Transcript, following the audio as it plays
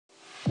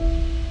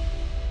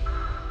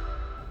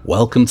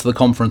Welcome to the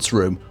conference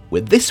room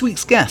with this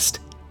week's guest,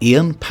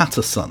 Ian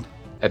Paterson.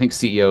 I think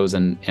CEOs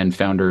and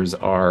founders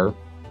are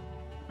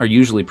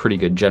usually pretty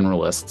good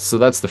generalists. So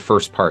that's the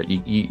first part.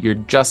 You're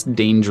just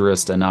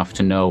dangerous enough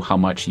to know how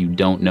much you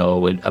don't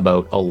know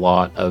about a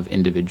lot of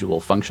individual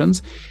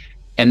functions.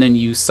 And then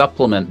you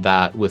supplement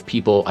that with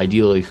people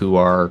ideally who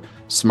are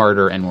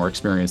smarter and more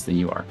experienced than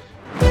you are.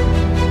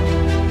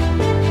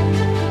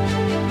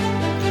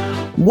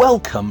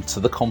 Welcome to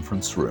the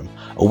conference room,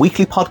 a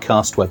weekly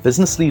podcast where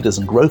business leaders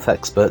and growth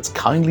experts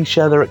kindly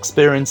share their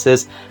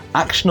experiences,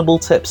 actionable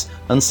tips,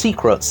 and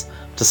secrets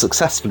to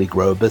successfully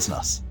grow a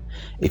business.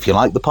 If you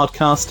like the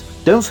podcast,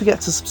 don't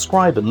forget to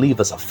subscribe and leave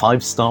us a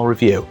 5-star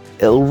review.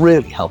 It'll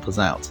really help us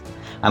out.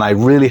 And I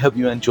really hope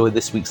you enjoy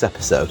this week's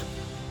episode.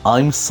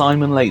 I'm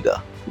Simon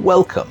Lader.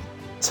 Welcome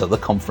to the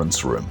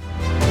conference room.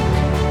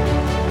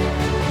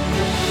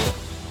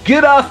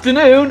 Good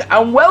afternoon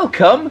and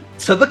welcome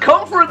to the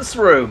conference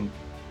room.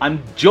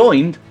 I'm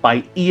joined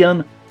by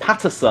Ian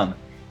Paterson.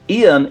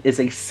 Ian is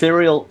a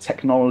serial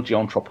technology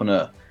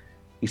entrepreneur.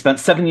 He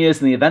spent 7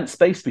 years in the event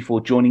space before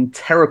joining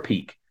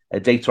Terapeak, a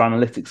data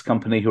analytics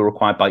company who were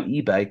acquired by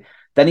eBay.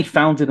 Then he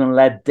founded and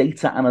led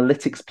data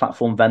analytics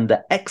platform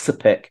vendor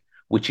Exapic,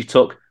 which he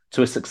took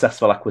to a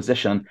successful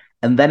acquisition.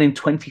 And then in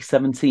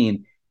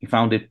 2017, he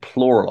founded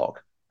Pluralog,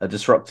 a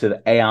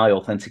disruptive AI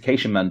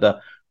authentication vendor,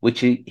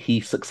 which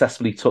he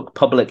successfully took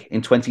public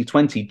in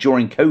 2020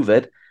 during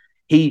COVID.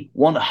 He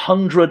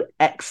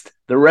 100X'd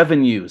the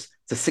revenues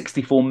to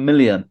 64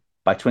 million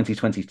by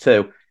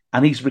 2022,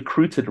 and he's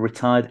recruited a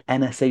retired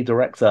NSA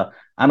director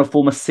and a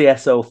former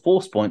CSO of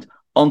ForcePoint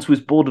onto his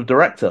board of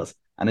directors,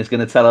 and he's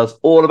going to tell us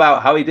all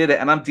about how he did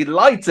it. And I'm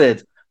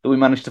delighted that we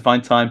managed to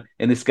find time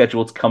in this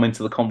schedule to come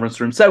into the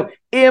conference room. So,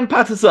 Ian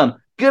Paterson,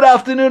 good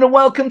afternoon and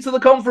welcome to the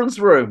conference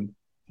room.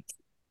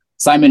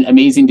 Simon,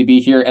 amazing to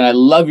be here, and I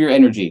love your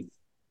energy.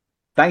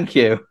 Thank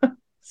you.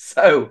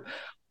 So,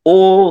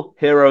 all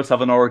heroes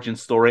have an origin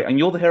story, and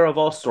you're the hero of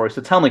our story.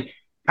 So tell me,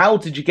 how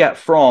did you get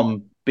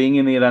from being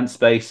in the event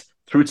space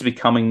through to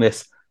becoming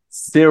this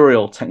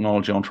serial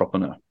technology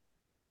entrepreneur?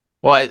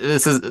 Well,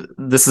 this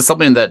is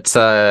something that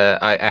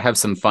I have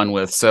some fun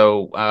with.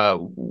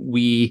 So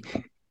we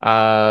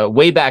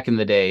way back in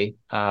the day,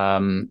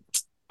 when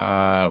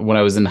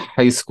I was in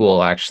high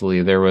school,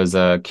 actually, there was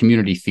a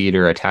community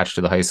theater attached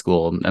to the high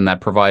school, and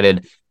that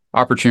provided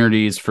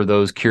opportunities for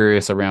those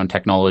curious around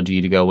technology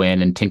to go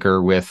in and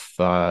tinker with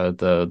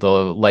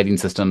the lighting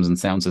systems and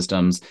sound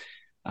systems.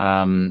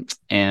 And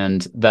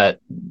that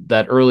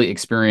early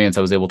experience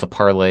I was able to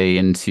parlay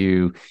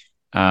into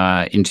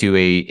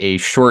a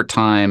short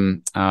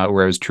time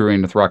where I was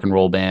touring with rock and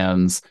roll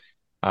bands,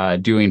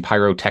 doing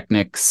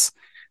pyrotechnics,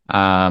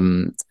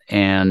 and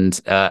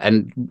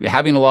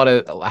having a lot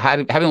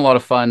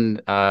of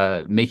fun,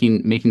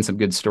 making some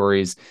good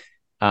stories.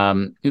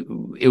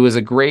 It was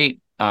a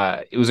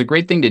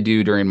great thing to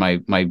do during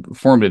my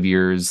formative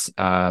years,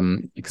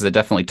 because it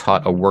definitely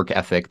taught a work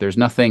ethic. There's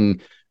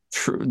nothing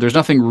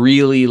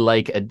really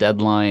like a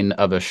deadline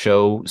of a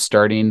show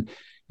starting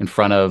in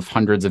front of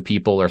hundreds of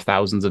people or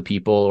thousands of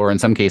people, or in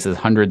some cases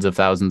hundreds of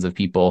thousands of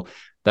people,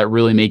 that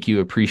really make you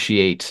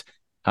appreciate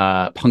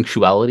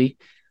punctuality.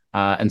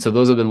 And so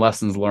those have been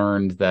lessons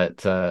learned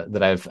that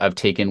I've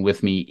taken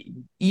with me,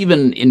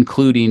 even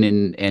including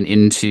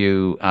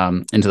into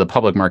the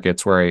public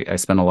markets where I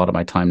spend a lot of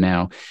my time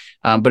now.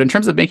 But in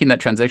terms of making that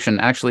transition,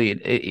 actually,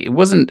 it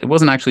wasn't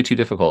actually too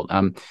difficult.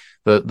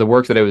 The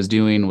work that I was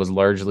doing was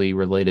largely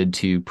related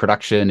to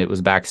production. It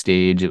was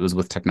backstage. It was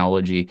with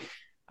technology,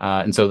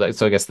 and so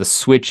I guess the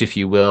switch, if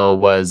you will,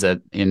 was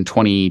in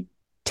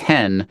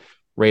 2010,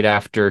 right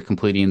after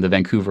completing the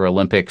Vancouver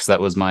Olympics.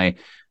 That was my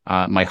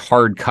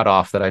hard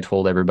cutoff that I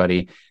told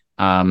everybody.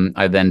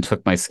 I then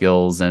took my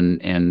skills and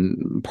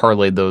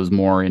parlayed those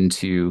more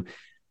into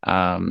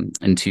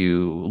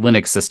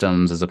Linux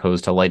systems as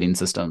opposed to lighting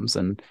systems,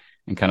 and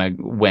kind of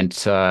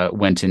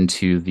went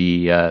into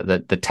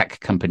the tech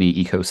company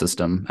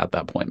ecosystem at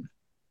that point.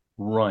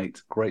 Right,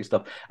 great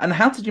stuff. And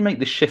how did you make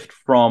the shift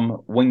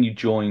from when you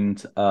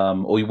joined,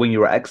 or when you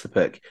were at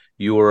Exapic,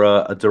 you were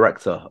a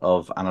director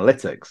of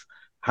analytics?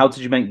 How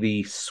did you make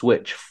the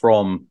switch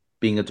from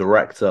being a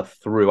director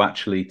through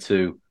actually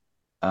to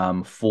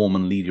form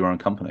and lead your own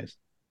companies?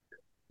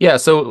 Yeah,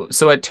 so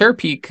at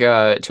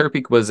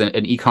Terapeak was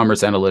an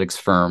e-commerce analytics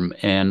firm,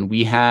 and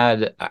we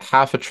had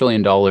 $500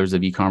 billion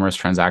of e-commerce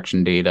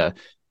transaction data.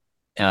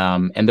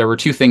 And there were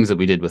two things that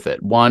we did with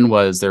it. One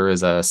was there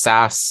was a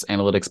SaaS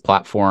analytics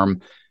platform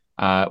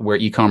where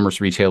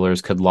e-commerce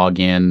retailers could log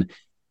in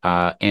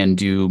and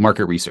do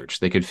market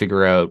research. They could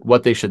figure out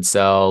what they should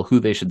sell,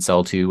 who they should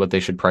sell to, what they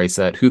should price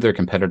at, who their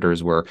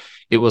competitors were.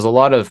 It was a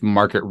lot of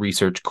market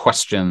research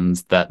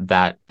questions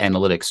that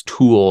analytics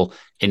tool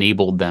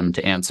enabled them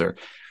to answer.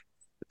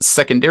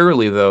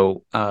 Secondarily,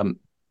 though,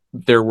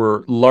 there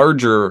were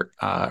larger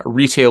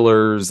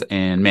retailers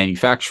and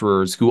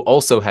manufacturers who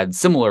also had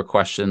similar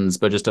questions,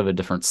 but just of a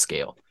different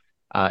scale.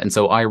 And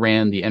so I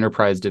ran the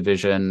enterprise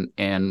division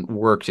and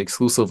worked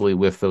exclusively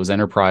with those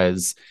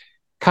enterprise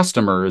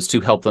customers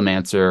to help them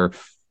answer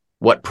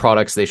what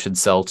products they should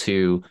sell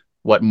to,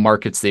 what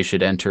markets they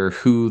should enter,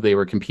 who they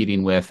were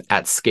competing with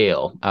at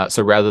scale.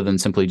 So rather than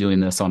simply doing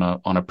this on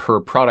a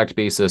per product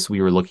basis, we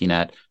were looking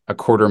at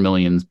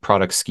 250,000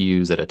 product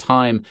SKUs at a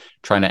time,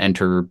 trying to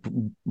enter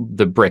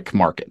the brick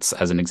markets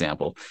as an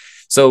example.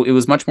 So it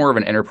was much more of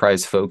an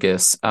enterprise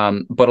focus,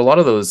 but a lot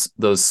of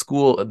those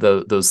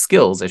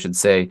skills, I should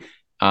say,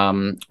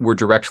 were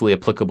directly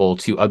applicable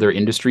to other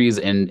industries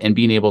and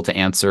being able to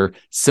answer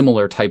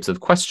similar types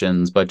of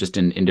questions, but just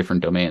in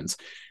different domains.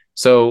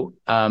 So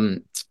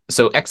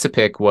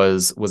Exapic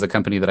was a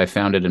company that I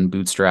founded and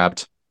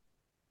bootstrapped.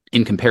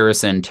 In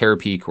comparison,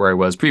 Terapeak, where I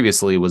was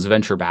previously, was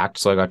venture backed,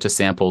 so I got to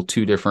sample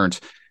two different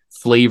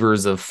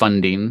flavors of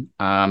funding.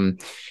 And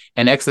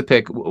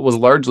Exapic was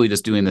largely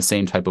just doing the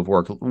same type of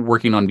work,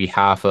 working on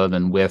behalf of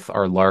and with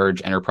our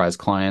large enterprise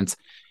clients,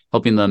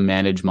 helping them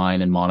manage,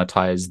 mine, and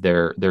monetize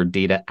their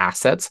data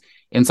assets.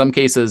 In some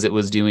cases, it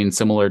was doing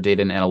similar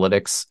data and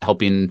analytics,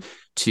 helping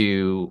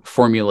to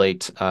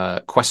formulate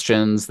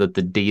questions that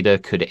the data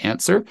could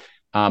answer.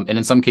 And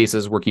in some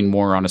cases, working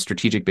more on a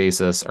strategic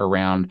basis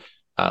around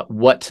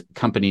what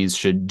companies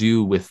should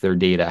do with their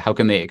data. How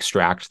can they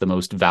extract the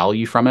most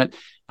value from it?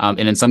 And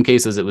in some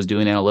cases, it was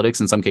doing analytics.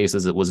 In some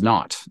cases, it was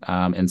not.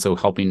 And so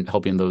helping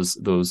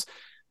those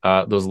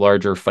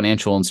larger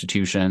financial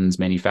institutions,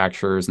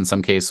 manufacturers. In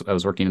some case, I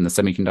was working in the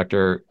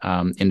semiconductor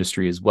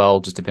industry as well,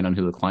 just depending on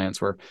who the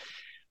clients were.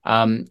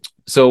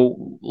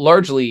 So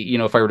largely,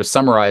 if I were to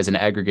summarize and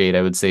aggregate,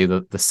 I would say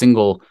the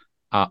single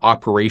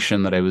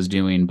operation that I was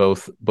doing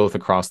both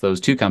across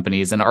those two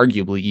companies and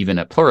arguably even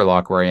at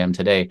Plurilock, where I am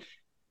today,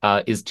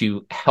 is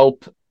to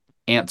help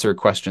answer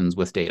questions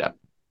with data.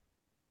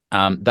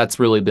 That's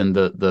really been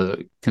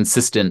the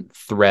consistent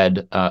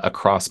thread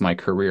across my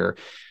career.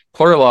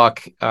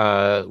 Plurilock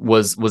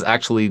was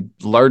actually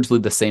largely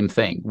the same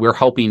thing. We're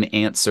helping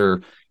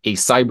answer a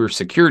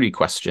cybersecurity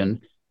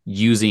question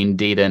using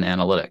data and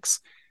analytics.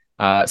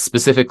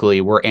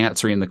 Specifically, we're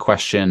answering the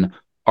question,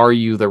 are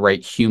you the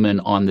right human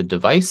on the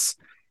device?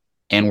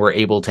 And we're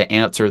able to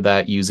answer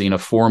that using a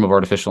form of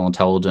artificial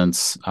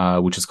intelligence,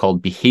 which is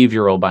called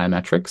behavioral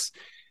biometrics.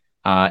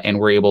 And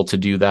we're able to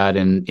do that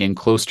in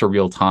close to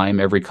real time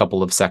every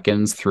couple of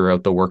seconds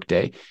throughout the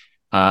workday.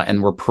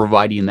 And we're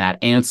providing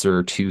that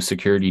answer to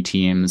security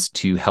teams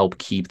to help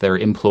keep their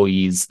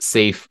employees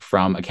safe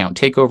from account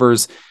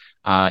takeovers,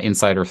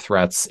 insider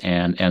threats,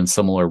 and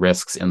similar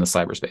risks in the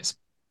cyberspace.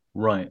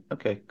 Right.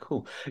 Okay,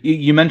 cool.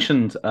 You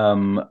mentioned,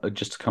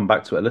 just to come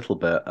back to it a little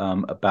bit,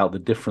 about the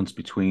difference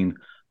between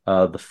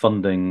the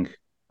funding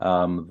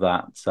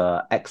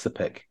that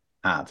Exapic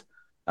had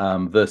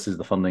versus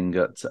the funding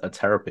at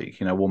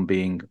Terapeak, one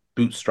being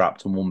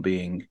bootstrapped and one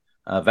being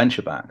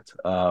venture backed.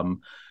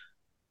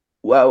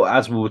 Well,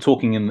 as we were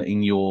talking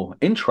in your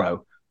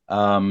intro,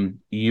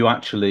 you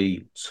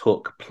actually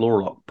took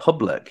Plurilock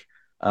public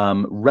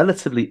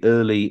relatively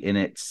early in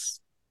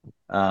its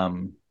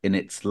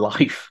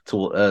life to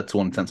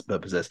all intents and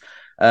purposes.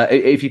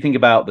 If you think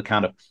about the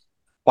kind of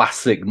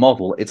classic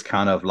model, it's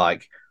kind of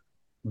like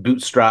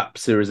bootstrap,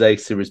 Series A,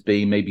 Series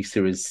B, maybe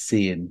Series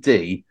C and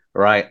D,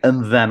 right,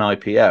 and then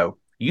IPO.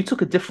 You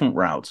took a different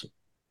route.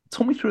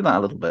 Talk me through that a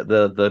little bit.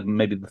 The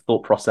maybe the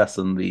thought process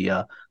and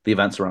the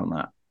events around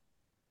that.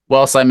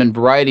 Well, Simon,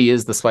 variety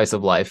is the spice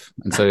of life,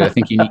 and so I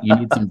think you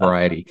need some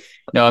variety.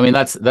 No, I mean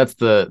that's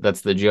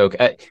the joke.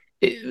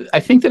 I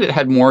think that it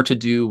had more to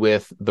do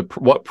with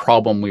what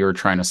problem we were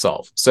trying to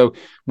solve. So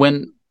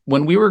when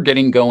we were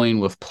getting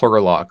going with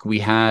Plurilock, we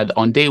had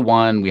on day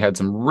one, we had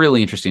some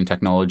really interesting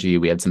technology.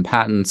 We had some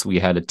patents. We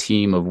had a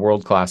team of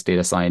world-class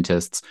data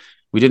scientists.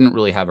 We didn't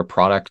really have a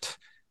product.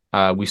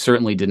 We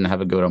certainly didn't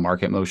have a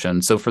go-to-market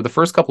motion. So for the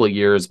first couple of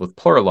years with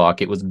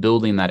Plurilock, it was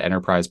building that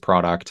enterprise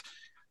product.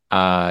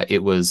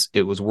 It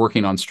was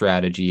working on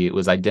strategy. It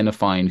was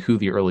identifying who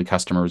the early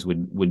customers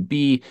would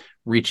be,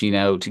 reaching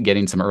out,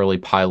 getting some early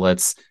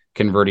pilots,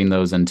 converting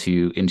those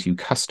into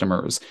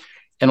customers.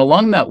 And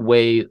along that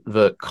way,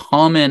 the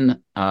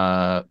common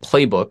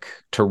playbook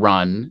to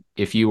run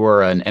if you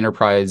were an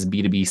enterprise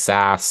B2B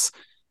SaaS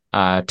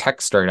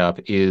tech startup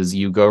is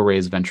you go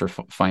raise venture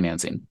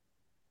financing.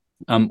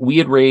 We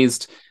had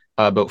raised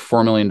about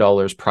 $4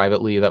 million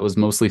privately. That was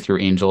mostly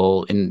through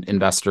angel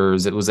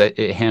investors. It was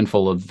a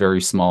handful of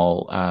very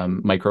small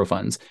micro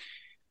funds.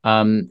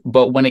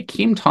 But when it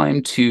came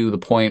time to the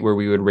point where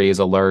we would raise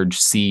a large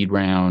seed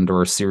round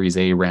or a Series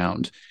A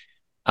round,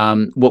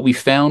 what we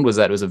found was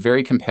that it was a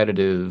very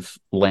competitive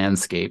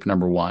landscape,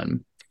 number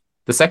one.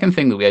 The second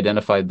thing that we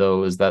identified,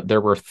 though, is that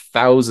there were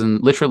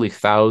literally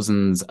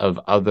thousands of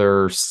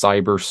other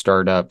cyber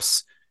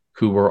startups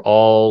who were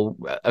all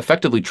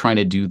effectively trying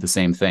to do the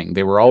same thing.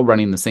 They were all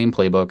running the same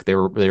playbook. They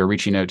were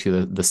reaching out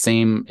to the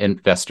same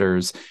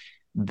investors.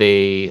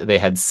 They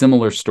had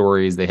similar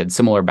stories. They had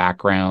similar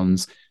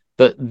backgrounds.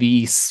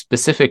 The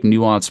specific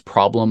nuanced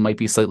problem might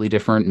be slightly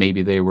different.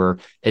 Maybe they were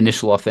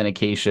initial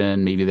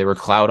authentication. Maybe they were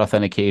cloud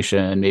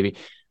authentication. Maybe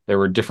there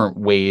were different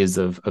ways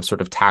of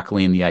sort of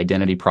tackling the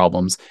identity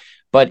problems.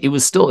 But it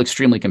was still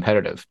extremely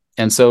competitive.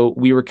 And so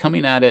we were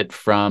coming at it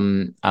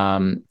from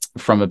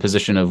from a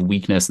position of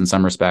weakness in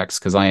some respects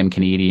because I am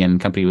Canadian,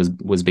 company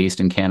was based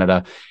in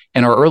Canada,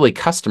 and our early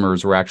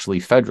customers were actually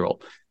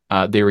federal.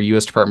 They were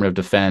U.S. Department of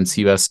Defense,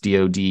 U.S.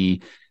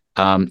 DoD,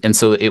 and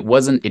so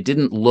it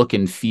didn't look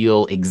and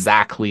feel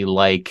exactly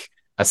like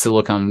a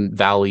Silicon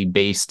Valley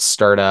based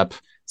startup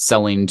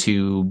selling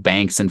to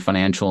banks and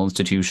financial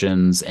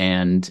institutions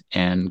and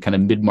kind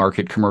of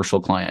mid-market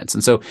commercial clients.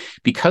 And so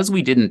because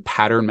we didn't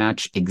pattern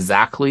match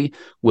exactly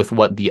with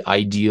what the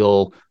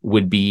ideal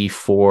would be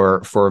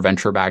for a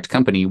venture-backed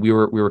company, we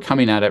were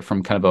coming at it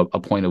from kind of a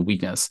point of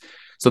weakness.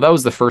 So that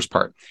was the first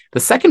part. The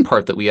second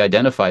part that we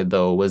identified,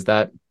 though, was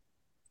that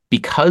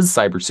because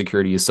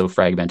cybersecurity is so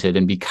fragmented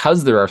and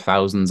because there are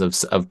thousands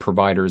of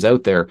providers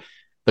out there,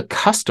 the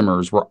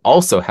customers were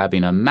also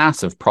having a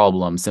massive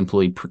problem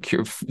simply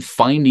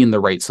finding the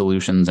right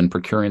solutions and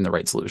procuring the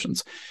right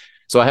solutions.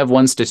 So I have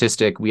one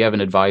statistic. We have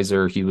an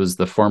advisor. He was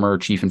the former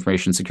chief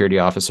information security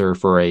officer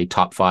for a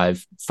top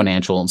 5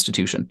 financial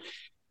institution.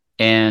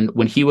 And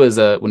when he was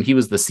the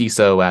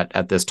CISO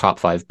at this top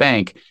 5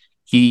 bank,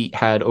 he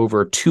had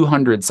over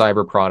 200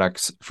 cyber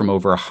products from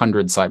over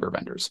 100 cyber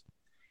vendors.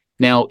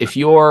 Now, if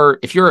you're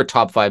a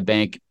top 5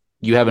 bank,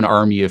 you have an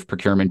army of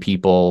procurement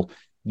people.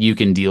 You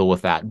can deal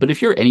with that. But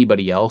if you're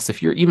anybody else,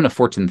 if you're even a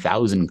Fortune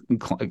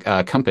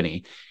 1000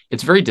 company,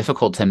 it's very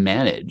difficult to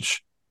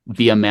manage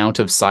the amount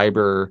of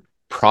cyber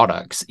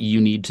products you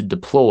need to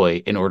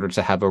deploy in order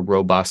to have a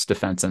robust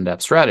defense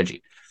in-depth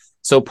strategy.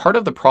 So part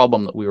of the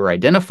problem that we were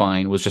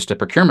identifying was just a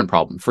procurement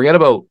problem. Forget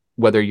about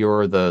whether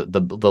you're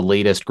the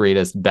latest,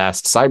 greatest,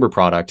 best cyber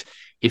product.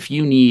 If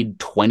you need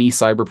 20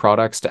 cyber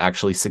products to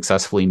actually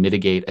successfully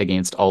mitigate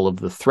against all of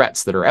the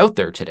threats that are out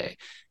there today,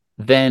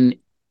 then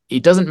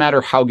it doesn't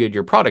matter how good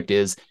your product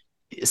is.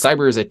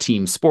 Cyber is a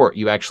team sport.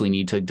 You actually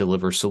need to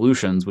deliver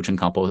solutions which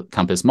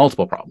encompass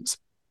multiple problems,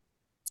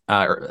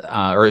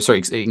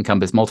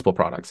 encompass multiple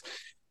products.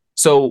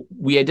 So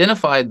we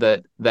identified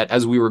that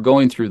as we were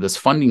going through this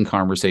funding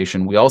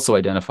conversation, we also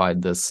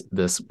identified this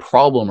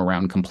problem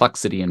around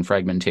complexity and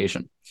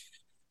fragmentation.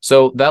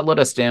 So that led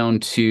us down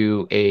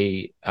to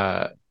a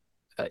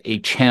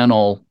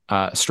channel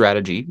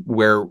strategy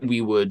where we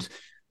would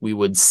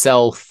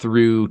sell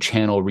through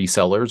channel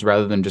resellers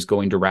rather than just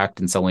going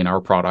direct and selling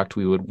our product.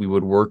 We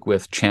would work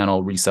with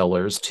channel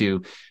resellers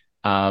to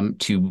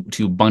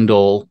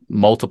bundle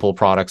multiple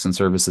products and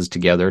services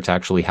together to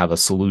actually have a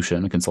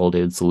solution, a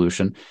consolidated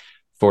solution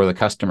for the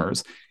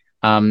customers.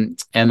 And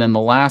then the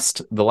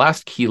last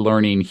key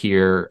learning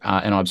here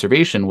and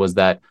observation was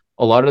that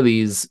a lot of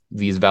these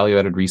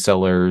value-added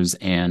resellers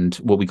and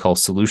what we call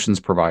solutions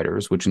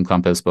providers, which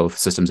encompass both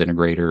systems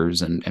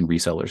integrators and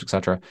resellers, et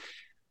cetera,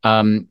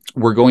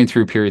 we're going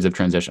through periods of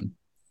transition.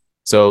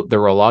 So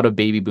there were a lot of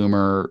baby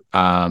boomer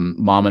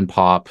mom and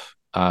pop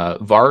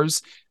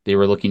VARs. They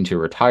were looking to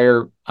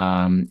retire.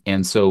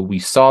 And so we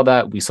saw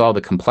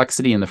the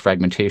complexity and the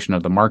fragmentation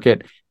of the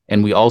market.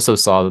 And we also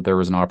saw that there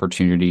was an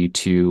opportunity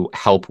to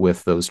help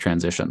with those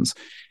transitions.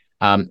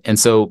 And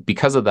so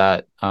because of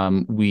that,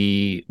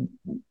 we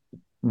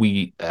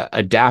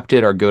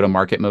adapted our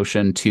go-to-market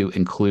motion to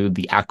include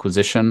the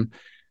acquisition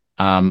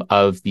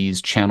of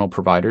these channel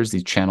providers,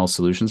 these channel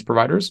solutions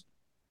providers.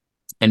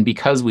 And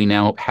because we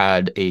now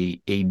had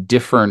a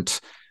different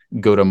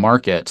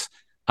go-to-market,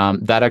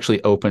 that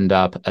actually opened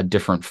up a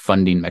different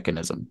funding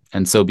mechanism.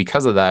 And so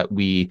because of that,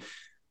 we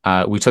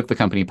took the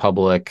company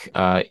public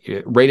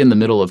right in the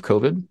middle of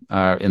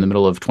COVID, in the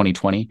middle of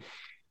 2020,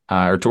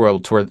 or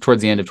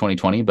towards the end of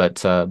 2020,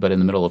 but in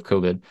the middle of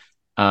COVID.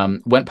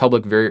 Went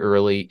public very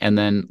early and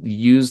then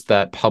used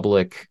that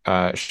public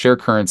share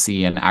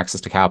currency and access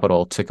to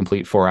capital to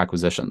complete 4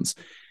 acquisitions.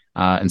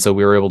 And so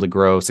we were able to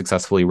grow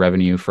successfully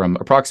revenue from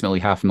approximately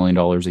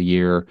 $500,000 a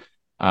year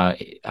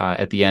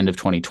at the end of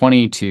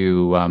 2020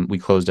 to we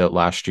closed out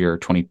last year,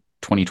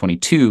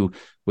 2022,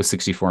 with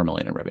 $64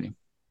 million in revenue.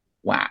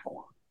 Wow.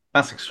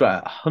 That's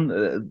extra.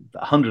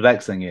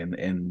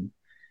 100Xing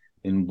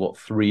in what,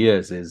 3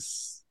 years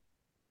is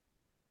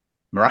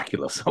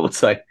miraculous, I would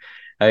say.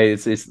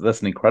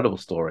 That's an incredible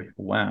story.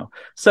 Wow.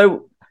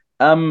 So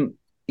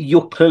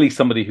you're clearly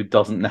somebody who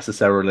doesn't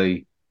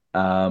necessarily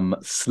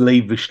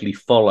slavishly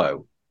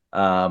follow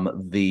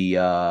the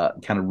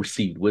kind of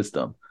received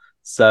wisdom.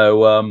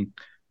 So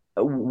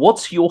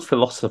what's your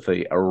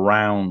philosophy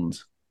around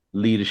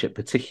leadership,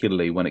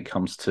 particularly when it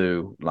comes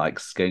to like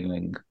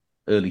scaling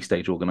early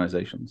stage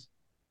organizations?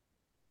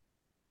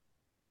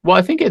 Well,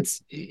 I think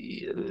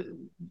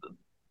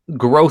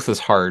growth is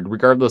hard,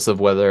 regardless of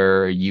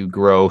whether you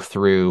grow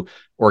through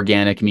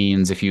organic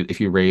means. If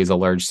you raise a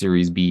large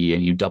Series B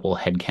and you double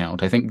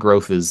headcount, I think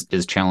growth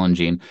is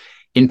challenging.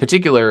 In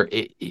particular,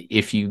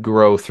 if you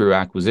grow through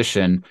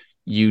acquisition,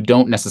 you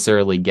don't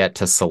necessarily get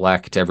to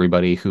select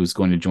everybody who's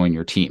going to join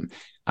your team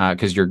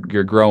because you're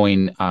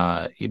growing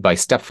by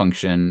step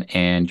function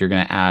and you're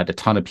going to add a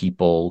ton of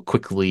people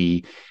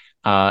quickly.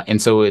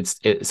 And so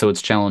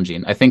it's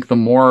challenging. I think the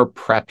more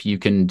prep you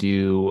can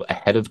do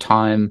ahead of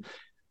time,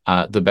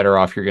 the better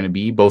off you're going to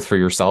be, both for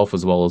yourself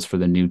as well as for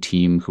the new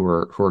team who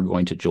are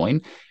going to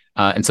join.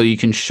 And so you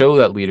can show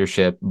that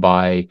leadership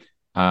by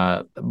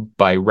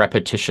by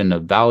repetition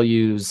of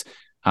values,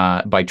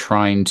 by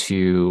trying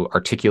to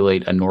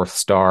articulate a North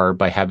Star,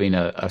 by having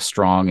a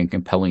strong and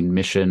compelling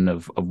mission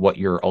of what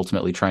you're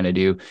ultimately trying to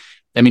do.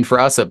 I mean, for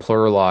us at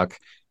Plurilock,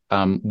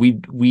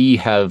 we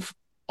have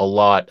a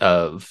lot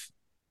of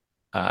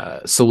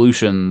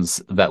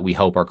solutions that we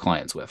help our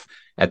clients with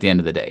at the end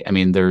of the day. I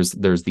mean, there's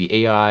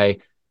the AI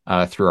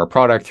through our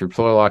product, through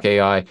Plurilock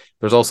AI.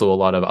 There's also a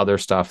lot of other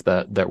stuff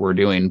that we're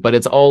doing, but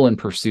it's all in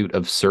pursuit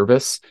of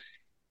service.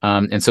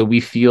 And so we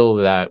feel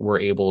that we're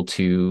able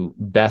to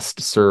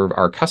best serve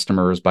our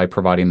customers by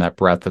providing that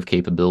breadth of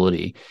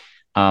capability.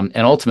 And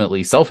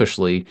ultimately,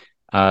 selfishly,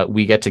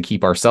 we get to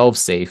keep ourselves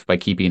safe by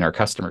keeping our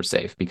customers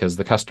safe, because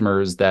the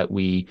customers that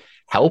we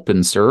help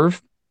and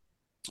serve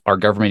are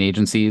government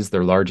agencies,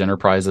 they're large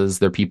enterprises,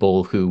 they're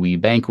people who we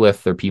bank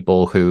with, they're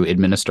people who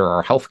administer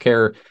our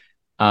healthcare.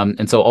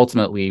 And so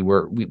ultimately,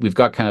 we've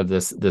got kind of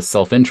this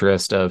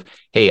self-interest of,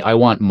 hey, I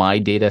want my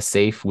data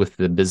safe with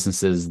the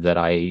businesses that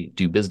I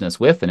do business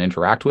with and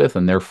interact with,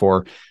 and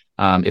therefore,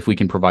 if we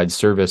can provide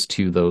service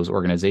to those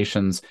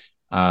organizations,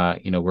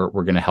 we're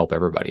going to help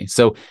everybody.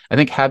 So I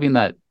think having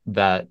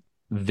that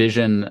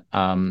vision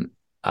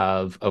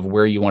of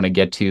where you want to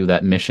get to,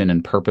 that mission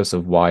and purpose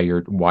of why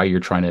you're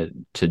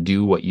trying to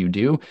do what you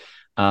do,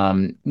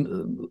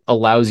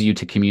 allows you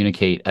to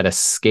communicate at a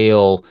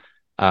scale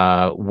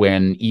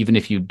when even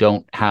if you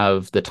don't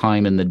have the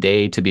time in the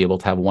day to be able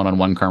to have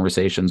one-on-one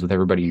conversations with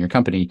everybody in your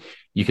company,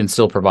 you can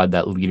still provide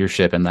that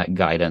leadership and that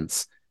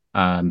guidance,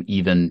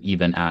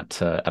 even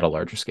at a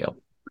larger scale.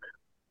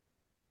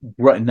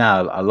 Right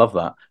now, I love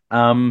that.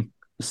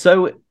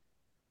 So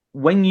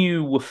when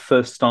you were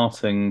first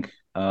starting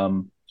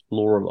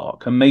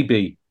Plurilock, and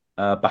maybe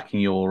back in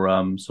your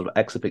sort of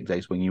Exapic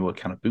days when you were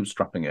kind of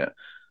bootstrapping it,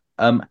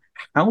 um,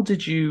 how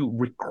did you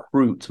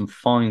recruit and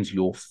find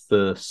your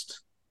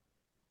first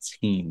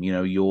team?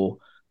 Your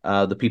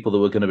the people that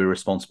were going to be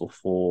responsible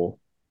for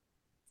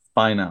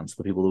finance,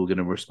 the people who were going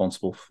to be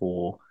responsible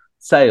for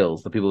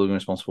sales, the people who were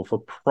responsible for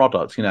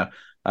products.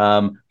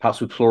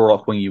 Perhaps with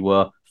Plurilock when you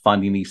were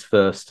finding these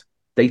first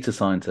data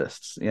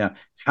scientists.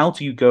 How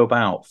do you go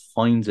about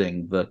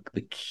finding the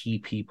key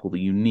people that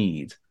you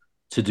need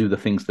to do the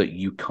things that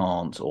you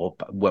can't or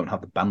won't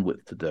have the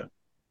bandwidth to do?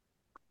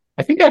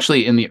 I think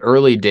actually in the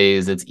early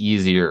days it's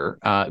easier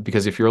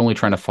because if you're only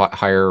trying to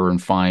hire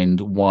and find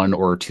one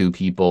or two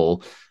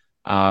people,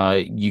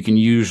 you can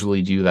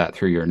usually do that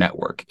through your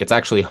network. It's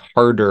actually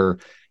harder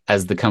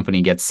as the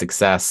company gets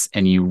success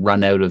and you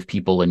run out of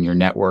people in your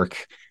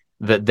network,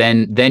 that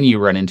then you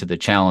run into the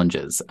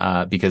challenges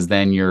because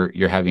then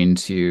you're having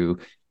to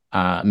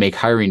make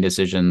hiring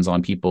decisions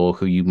on people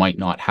who you might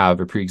not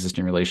have a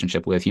pre-existing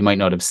relationship with. You might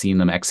not have seen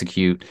them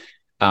execute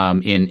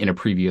in a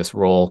previous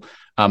role.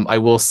 I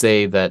will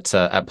say that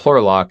at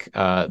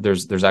Plurilock,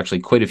 there's actually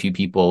quite a few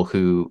people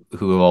who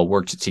all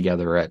worked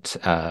together at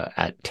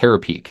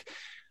Terapeak.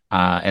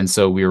 And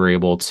so we were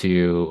able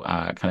to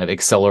kind of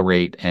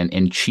accelerate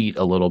and cheat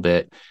a little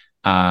bit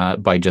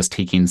by just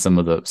taking some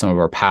of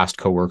our past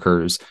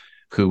coworkers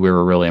who we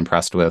were really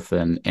impressed with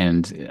and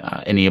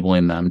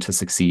enabling them to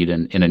succeed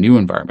in a new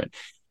environment.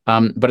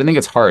 But I think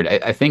it's hard.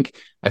 I think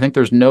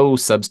there's no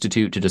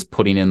substitute to just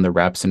putting in the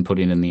reps and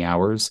putting in the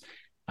hours,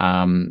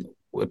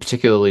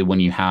 particularly when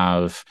you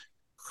have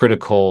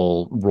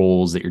critical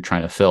roles that you're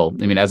trying to fill.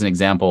 I mean, as an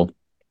example,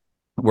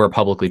 we're a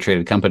publicly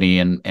traded company,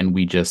 and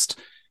we just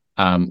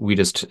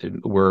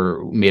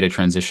were made a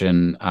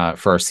transition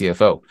for our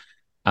CFO,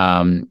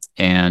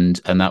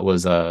 and that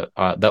was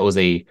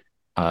a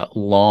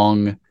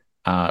long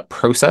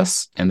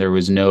process, and there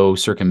was no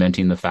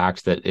circumventing the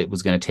fact that it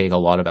was going to take a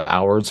lot of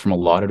hours from a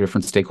lot of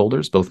different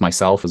stakeholders, both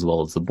myself as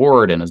well as the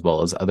board and as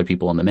well as other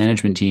people on the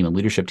management team and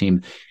leadership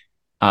team.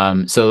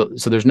 So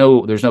there's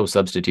no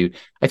substitute.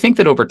 I think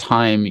that over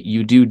time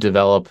you do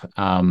develop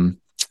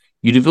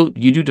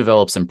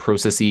some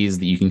processes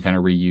that you can kind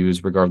of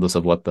reuse regardless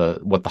of what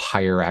the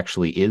hire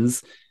actually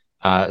is.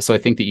 So I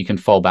think that you can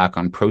fall back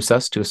on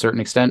process to a certain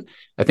extent.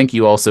 I think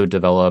you also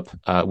develop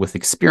with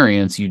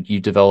experience, you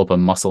develop a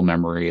muscle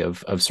memory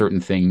of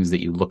certain things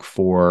that you look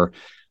for,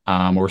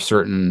 or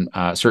certain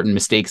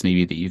mistakes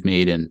maybe that you've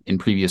made in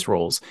previous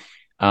roles.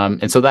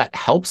 And so that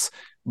helps.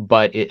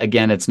 But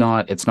again, it's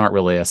not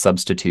really a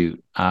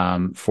substitute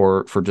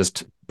for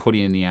just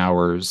putting in the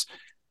hours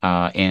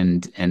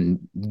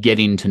and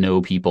getting to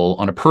know people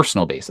on a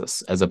personal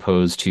basis, as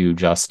opposed to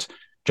just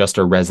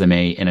a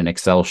resume in an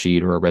Excel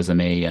sheet or a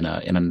resume in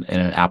an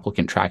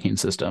applicant tracking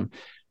system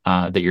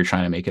that you're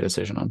trying to make a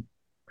decision on.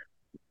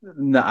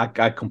 No,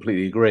 I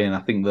completely agree, and I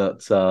think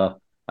that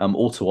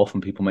all too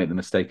often people make the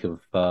mistake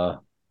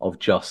of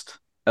just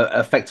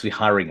effectively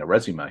hiring a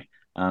resume,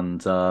 and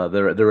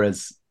there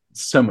is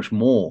so much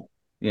more,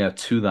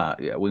 to that.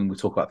 Yeah, when we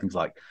talk about things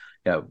like,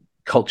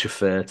 culture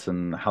fit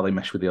and how they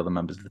mesh with the other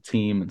members of the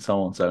team and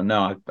so on. So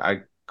no,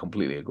 I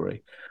completely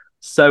agree.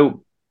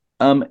 So,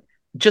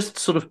 just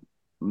sort of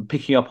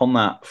picking up on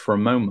that for a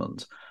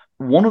moment,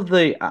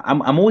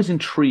 I'm always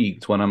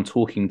intrigued when I'm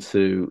talking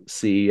to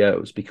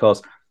CEOs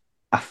because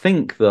I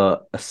think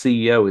that a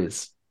CEO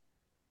is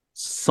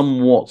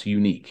somewhat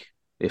unique,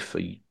 if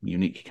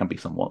unique can be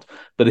somewhat,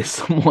 but it's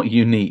somewhat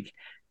unique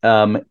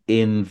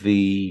in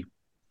the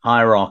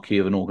hierarchy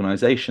of an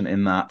organization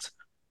in that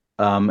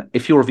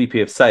if you're a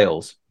VP of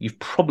sales, you've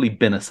probably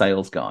been a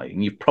sales guy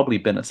and you've probably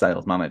been a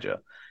sales manager.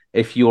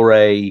 If you're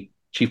a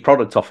chief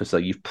product officer,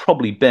 you've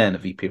probably been a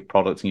VP of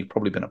products and you've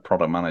probably been a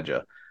product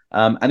manager.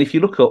 And if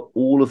you look at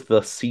all of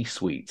the C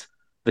suite,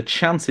 the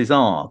chances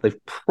are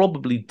they've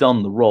probably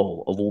done the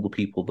role of all the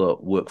people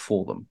that work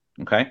for them.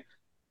 Okay.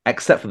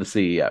 Except for the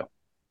CEO.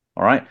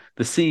 All right.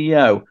 The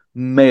CEO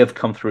may have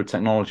come through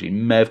technology,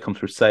 may have come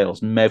through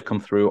sales, may have come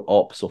through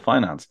ops or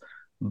finance,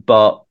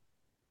 but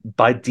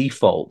by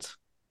default,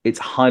 it's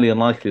highly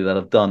unlikely that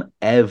I've done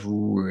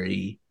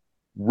every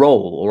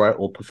role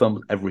or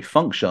performed every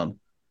function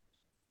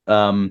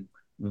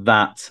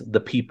that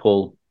the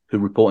people who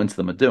report into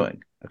them are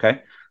doing.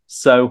 Okay.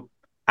 So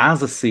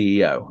as a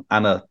CEO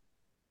and at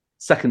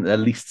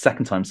least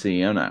second time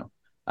CEO now,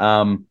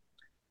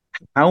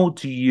 how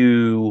do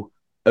you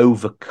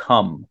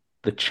overcome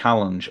the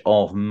challenge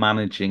of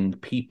managing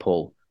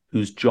people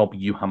whose job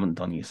you haven't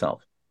done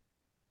yourself?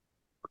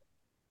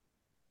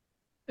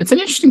 It's an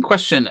interesting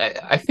question.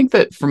 I think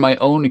that from my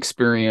own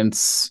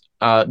experience,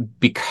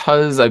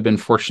 because I've been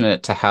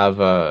fortunate to have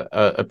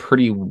a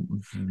pretty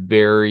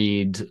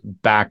varied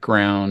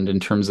background in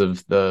terms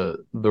of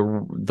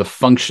the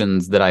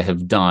functions that I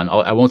have done.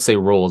 I won't say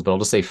roles, but I'll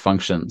just say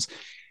functions.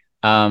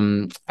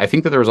 I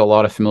think that there's a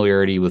lot of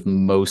familiarity with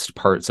most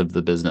parts of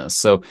the business.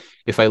 So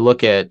if I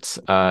look at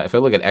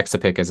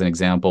Exapic as an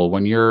example,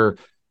 when you're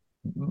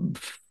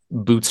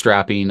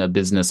bootstrapping a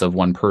business of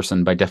one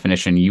person, by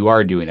definition, you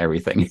are doing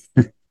everything.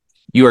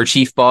 You are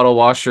chief bottle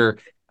washer.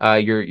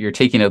 You're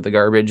taking out the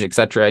garbage,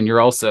 etc. And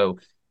you're also,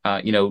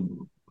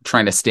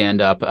 trying to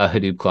stand up a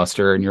Hadoop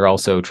cluster, and you're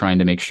also trying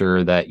to make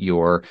sure that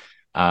your,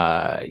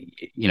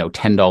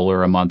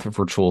 $10 a month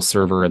virtual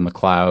server in the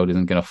cloud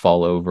isn't going to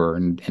fall over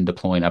and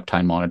deploying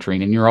uptime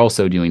monitoring. And you're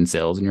also doing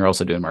sales, and you're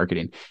also doing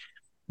marketing.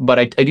 But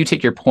I do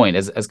take your point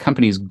as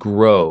companies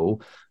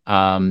grow.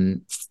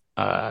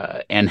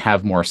 And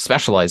have more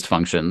specialized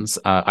functions.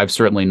 I've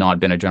certainly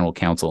not been a general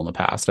counsel in the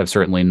past. I've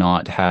certainly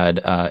not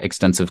had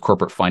extensive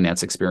corporate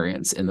finance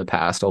experience in the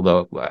past,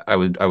 although I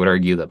would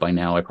argue that by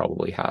now I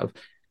probably have.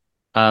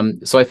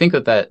 So I think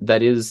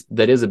that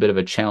is a bit of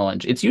a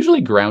challenge. It's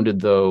usually grounded,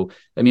 though.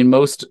 I mean,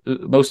 most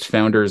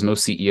founders,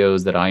 most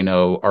CEOs that I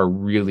know are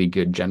really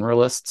good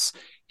generalists,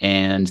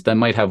 and they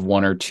might have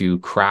one or two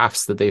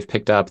crafts that they've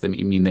picked up. I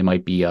mean, they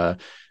might be a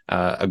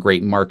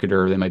great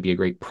marketer. They might be a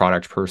great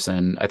product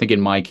person. I think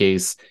in my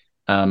case,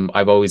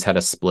 I've always had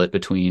a split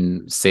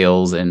between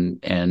sales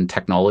and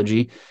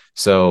technology.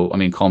 So, I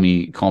mean, call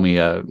me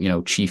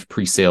a chief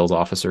pre-sales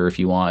officer if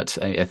you want.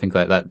 I think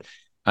that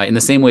in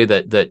the same way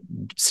that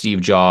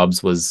Steve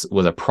Jobs was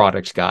a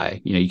product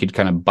guy, you could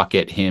kind of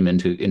bucket him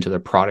into the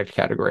product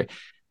category.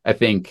 I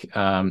think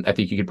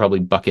you could probably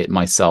bucket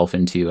myself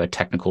into a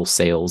technical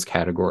sales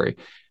category,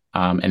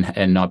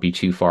 and not be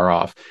too far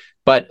off.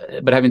 But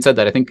having said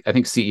that, I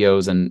think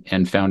CEOs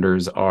and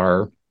founders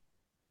are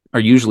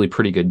usually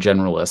pretty good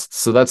generalists.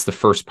 So that's the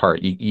first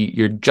part.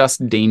 You're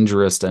just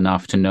dangerous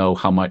enough to know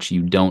how much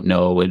you don't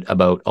know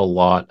about a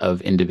lot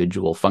of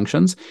individual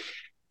functions.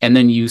 And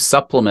then you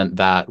supplement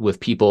that with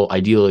people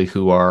ideally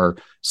who are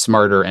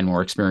smarter and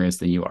more experienced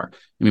than you are.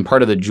 I mean,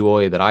 part of the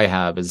joy that I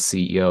have as a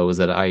CEO is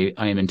that I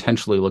am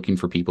intentionally looking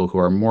for people who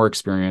are more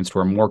experienced, who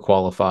are more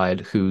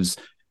qualified, whose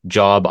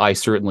job I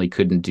certainly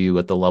couldn't do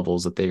at the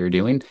levels that they are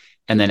doing,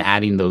 and then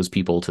adding those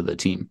people to the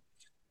team.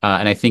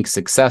 And I think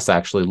success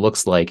actually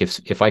looks like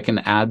if I can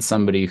add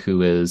somebody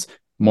who is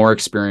more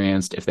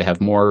experienced, if they have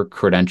more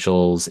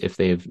credentials, if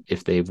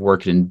they've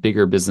worked in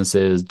bigger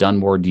businesses, done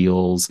more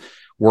deals,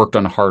 worked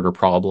on harder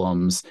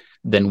problems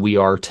than we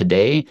are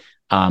today,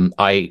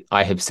 I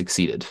have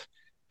succeeded.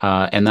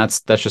 And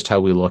that's just how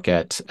we look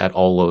at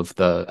all of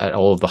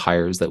the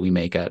hires that we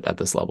make at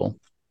this level.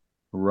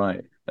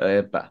 Right.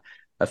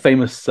 The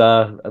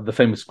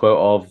famous quote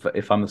of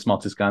 "If I'm the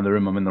smartest guy in the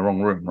room, I'm in the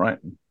wrong room." Right.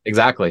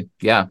 Exactly.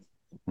 Yeah.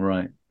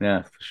 Right.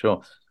 Yeah, for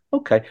sure.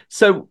 Okay.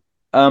 So,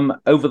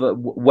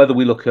 whether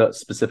we look at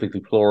specifically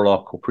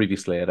Plurilock or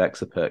previously at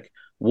Exapic,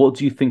 what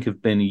do you think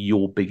have been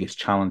your biggest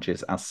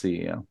challenges as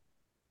CEO?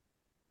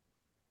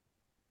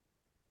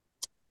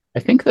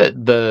 I think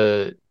that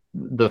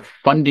the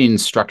funding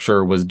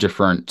structure was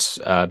different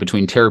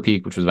between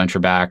Terapeak, which was venture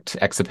backed,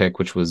 Exapic,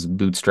 which was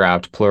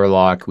bootstrapped,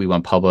 Plurilock. We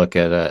went public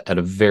at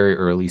a very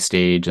early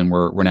stage, and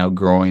we're now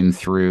growing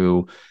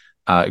through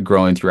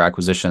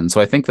acquisition.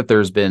 So I think that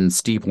there's been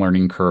steep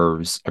learning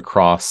curves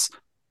across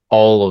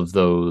all of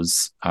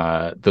those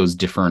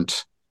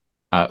different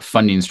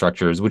funding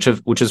structures, which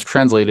has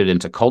translated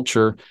into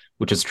culture,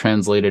 which has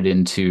translated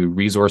into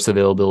resource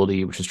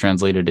availability, which has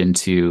translated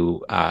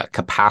into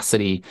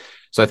capacity.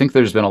 So I think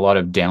there's been a lot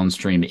of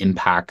downstream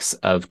impacts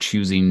of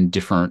choosing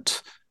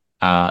different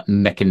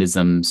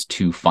mechanisms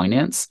to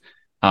finance,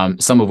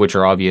 some of which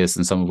are obvious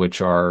and some of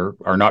which are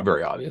not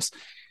very obvious.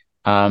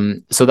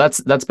 So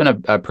that's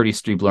been a pretty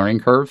steep learning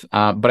curve.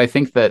 But I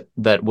think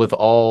that with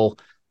all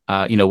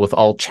with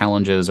all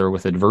challenges or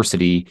with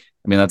adversity,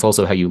 I mean, that's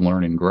also how you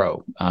learn and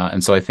grow.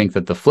 And so I think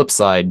that the flip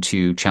side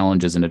to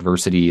challenges and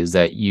adversity is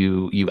that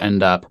you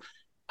end up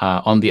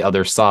on the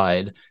other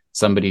side,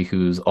 somebody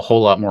who's a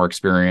whole lot more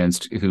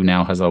experienced, who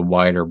now has a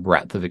wider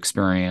breadth of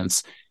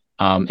experience,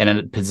 and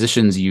it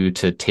positions you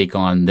to take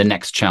on the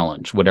next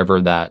challenge,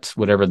 whatever that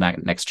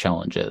next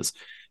challenge is.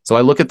 So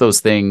I look at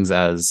those things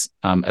as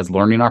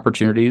learning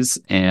opportunities,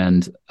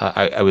 and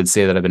I would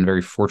say that I've been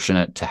very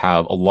fortunate to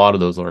have a lot of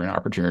those learning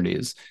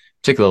opportunities,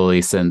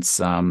 particularly since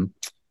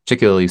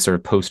particularly sort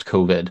of post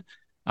COVID,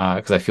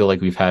 because I feel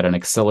like we've had an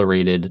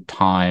accelerated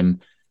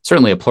time,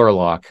 certainly at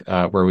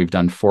Plurilock, where we've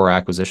done 4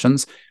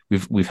 acquisitions.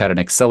 We've had an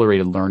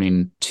accelerated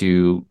learning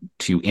to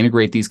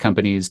integrate these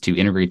companies, to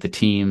integrate the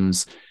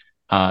teams,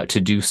 to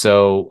do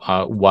so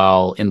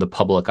while in the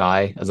public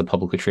eye as a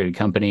publicly traded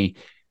company,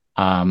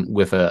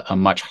 with a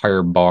much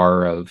higher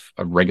bar of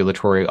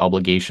regulatory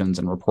obligations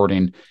and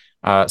reporting.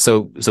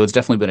 So it's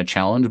definitely been a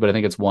challenge, but I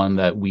think it's one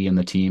that we in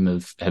the team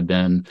have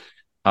been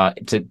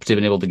to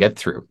been able to get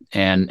through.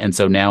 And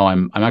so now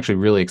I'm actually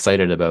really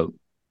excited about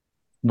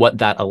what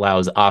that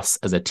allows us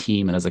as a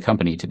team and as a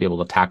company to be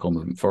able to tackle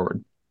moving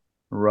forward.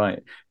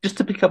 Right. Just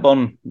to pick up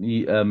on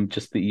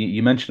just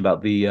you mentioned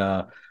about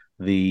the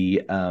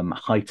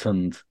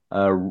heightened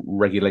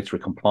regulatory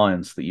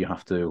compliance that you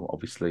have to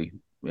obviously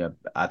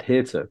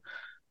adhere to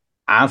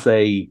as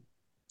a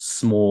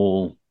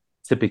small,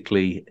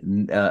 typically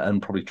and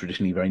probably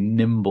traditionally very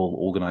nimble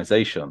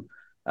organization,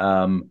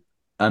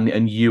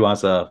 and you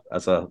as a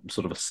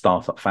sort of a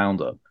startup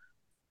founder,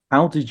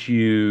 how did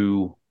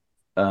you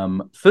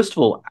first of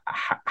all,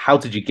 how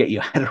did you get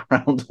your head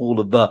around all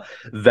of the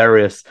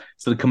various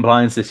sort of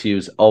compliance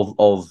issues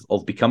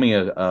of becoming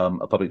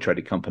a public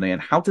traded company,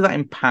 and how did that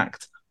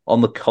impact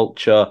on the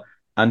culture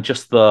and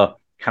just the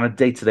kind of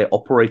day-to-day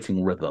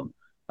operating rhythm,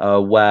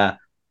 where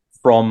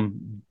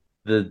from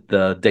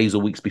the days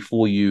or weeks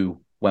before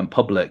you went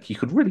public, you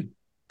could really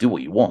do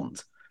what you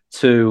want,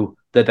 to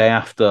the day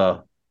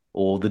after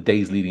or the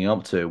days leading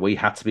up to, where you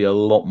had to be a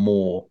lot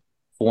more,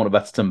 for want of a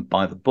better term,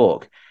 by the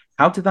book.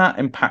 How did that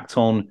impact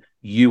on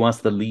you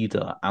as the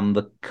leader and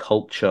the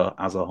culture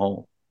as a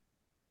whole?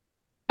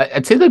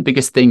 I'd say the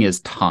biggest thing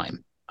is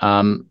time.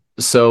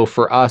 So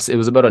for us, it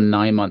was about a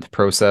 9-month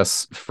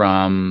process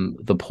from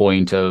the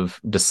point of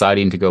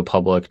deciding to go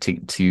public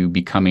to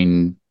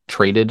becoming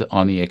traded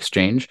on the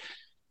exchange.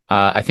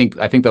 I think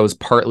that was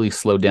partly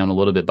slowed down a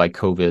little bit by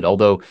COVID,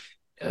 although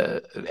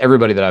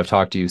everybody that I've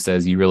talked to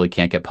says you really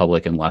can't get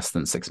public in less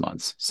than 6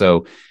 months.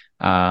 So,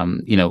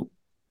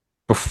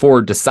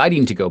 before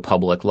deciding to go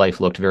public,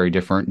 life looked very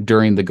different.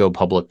 During the go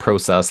public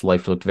process,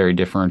 life looked very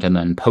different. And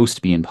then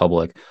post being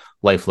public,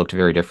 life looked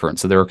very different.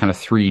 So there were kind of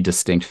 3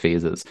 distinct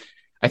phases.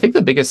 I think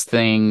the biggest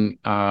thing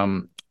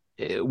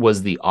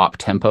was the op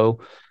tempo.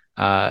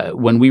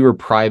 When we were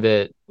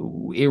private,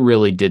 it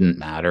really didn't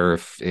matter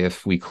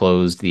if we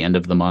closed the end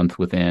of the month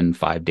within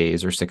 5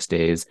 days or 6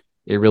 days.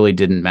 It really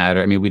didn't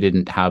matter. I mean, we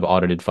didn't have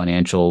audited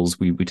financials.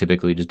 We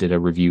typically just did a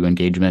review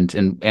engagement,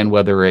 and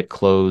whether it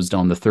closed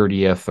on the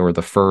 30th or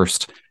the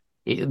 1st,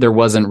 there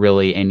wasn't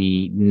really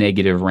any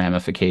negative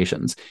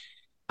ramifications.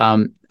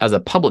 As a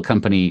public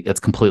company, it's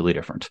completely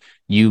different.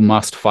 You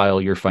must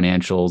file your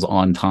financials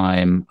on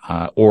time,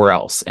 or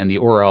else, and the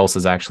or else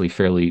is actually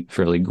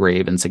fairly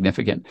grave and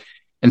significant.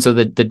 And so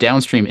the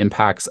downstream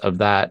impacts of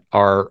that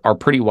are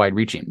pretty wide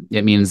reaching.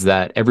 It means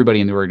that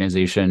everybody in the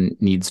organization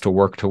needs to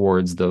work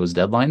towards those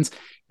deadlines.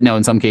 Now,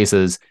 in some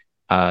cases,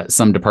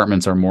 some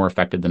departments are more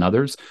affected than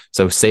others.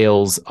 So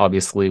sales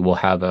obviously will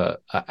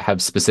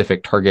have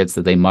specific targets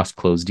that they must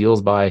close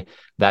deals by.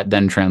 That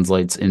then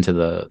translates into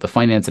the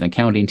finance and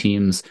accounting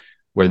teams,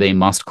 where they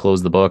must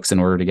close the books in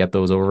order to get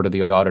those over to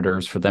the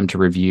auditors for them to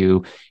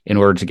review, in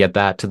order to get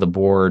that to the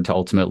board to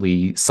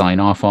ultimately sign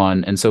off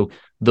on. And so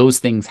those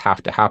things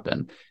have to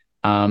happen.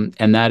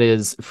 And that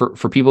is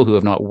for people who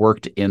have not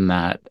worked in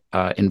that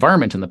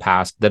environment in the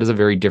past, that is a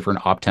very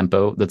different op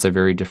tempo. That's a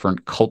very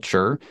different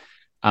culture.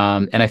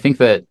 And I think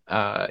that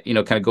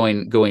kind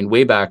of going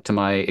way back to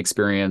my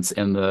experience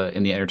in the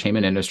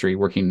entertainment industry,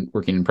 working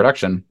in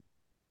production,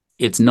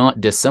 it's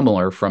not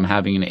dissimilar from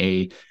having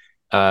a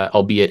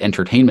albeit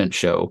entertainment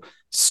show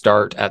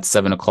start at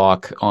 7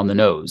 o'clock on the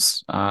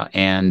nose.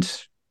 And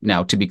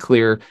now, to be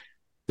clear,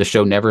 the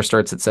show never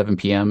starts at 7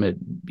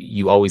 p.m.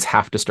 You always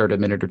have to start a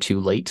minute or two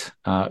late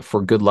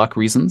for good luck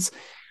reasons.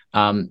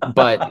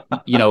 But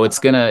it's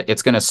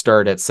gonna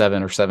start at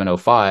 7 or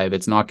 7:05.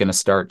 It's not gonna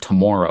start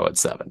tomorrow at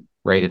 7,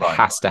 right? It Right.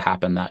 has to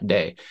happen that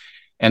day.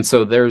 And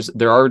so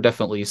there are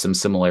definitely some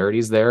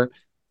similarities there,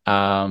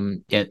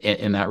 in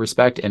that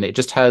respect. And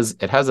it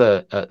has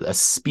a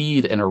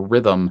speed and a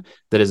rhythm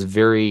that is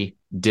very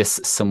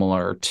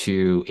dissimilar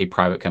to a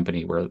private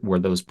company where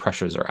those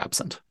pressures are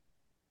absent.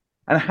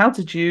 And how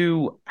did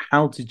you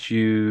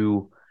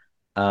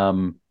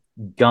um,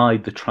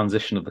 guide the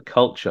transition of the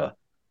culture,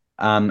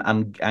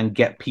 and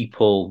get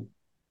people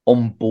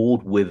on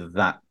board with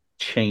that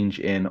change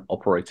in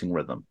operating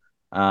rhythm?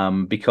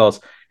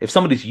 Because if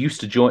someone's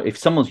used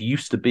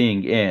to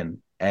being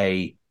in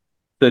a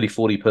 30,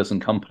 40 person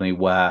company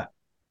where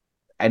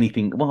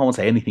anything. Well, I won't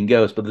say anything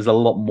goes, but there's a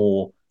lot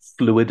more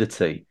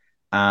fluidity,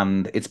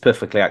 and it's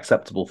perfectly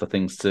acceptable for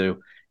things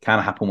to kind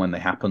of happen when they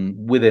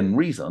happen within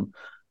reason.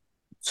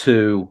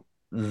 To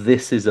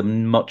this is a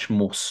much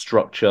more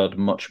structured,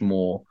 much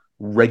more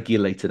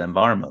regulated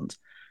environment.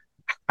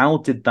 How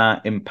did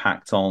that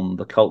impact on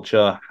the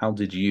culture? How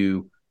did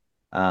you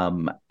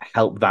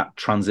help that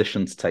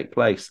transition to take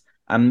place?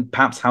 And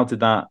perhaps how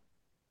did that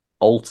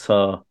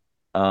alter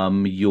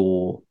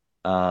your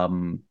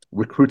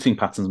recruiting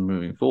patterns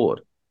moving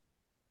forward?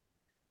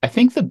 I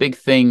think the big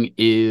thing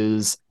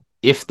is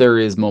if there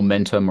is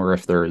momentum or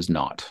if there is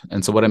not.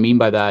 And so what I mean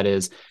by that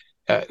is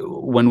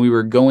when we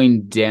were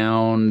going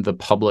down the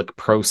public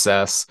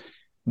process,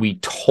 we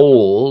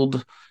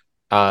told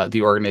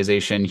the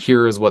organization,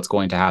 here is what's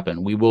going to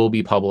happen. We will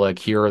be public.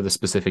 Here are the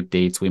specific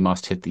dates. We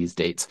must hit these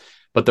dates.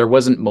 But there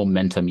wasn't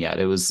momentum yet.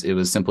 It was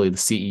simply the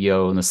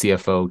CEO and the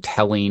CFO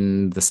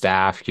telling the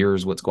staff,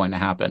 here's what's going to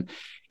happen.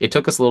 It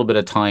took us a little bit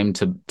of time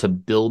to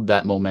build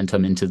that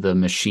momentum into the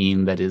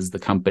machine that is the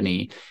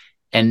company.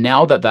 And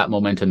now that that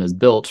momentum is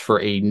built,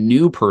 for a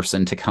new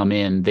person to come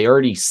in, they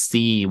already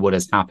see what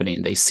is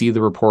happening. They see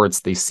the reports.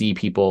 They see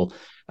people.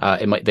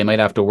 They might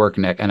have to work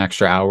an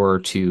extra hour or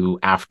two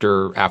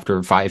after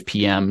 5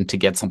 p.m. to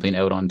get something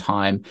out on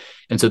time.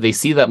 And so they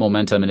see that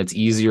momentum, and it's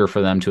easier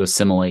for them to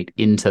assimilate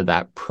into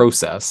that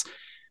process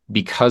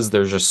because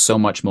there's just so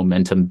much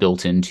momentum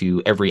built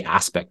into every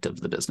aspect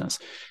of the business.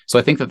 So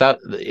I think that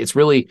it's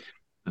really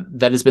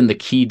that has been the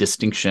key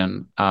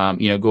distinction,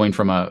 going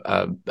from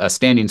a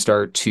standing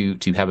start to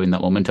having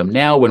that momentum.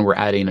 Now, when we're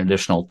adding an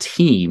additional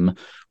team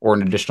or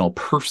an additional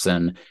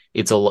person,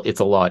 it's a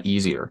lot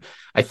easier.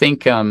 I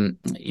think, I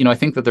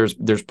think that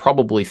there's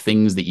probably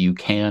things that you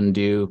can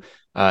do.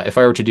 If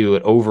I were to do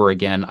it over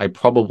again, I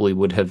probably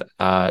would have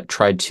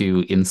tried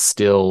to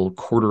instill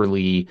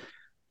quarterly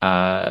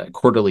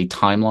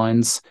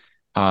timelines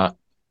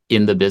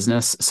in the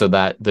business so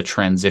that the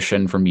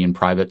transition from being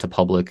private to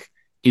public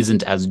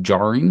isn't as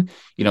jarring.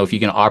 If you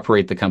can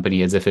operate the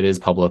company as if it is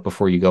public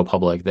before you go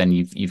public, then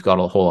you've got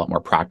a whole lot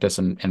more practice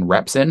and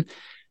reps in.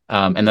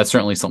 And that's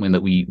certainly something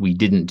that we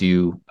didn't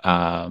do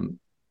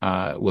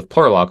with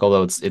Plurilock,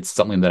 although it's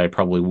something that I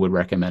probably would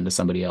recommend to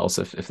somebody else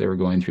if they were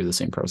going through the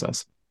same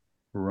process.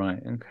 Right.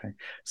 Okay.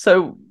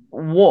 So,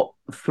 what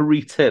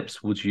 3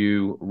 tips would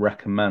you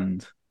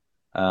recommend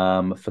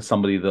for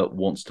somebody that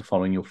wants to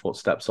follow in your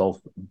footsteps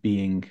of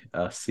being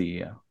a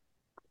CEO?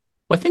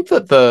 Well, I think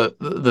that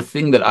the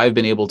thing that I've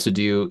been able to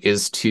do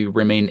is to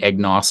remain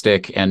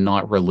agnostic and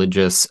not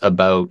religious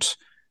about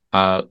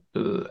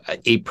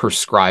a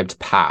prescribed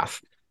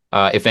path.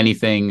 If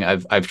anything,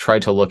 I've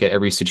tried to look at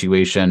every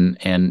situation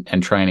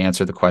and try and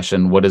answer the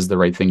question, what is the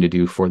right thing to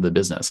do for the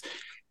business?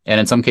 And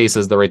in some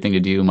cases, the right thing to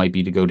do might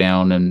be to go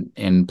down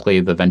and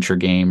play the venture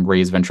game,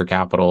 raise venture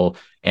capital,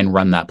 and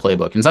run that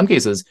playbook. In some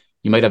cases,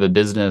 you might have a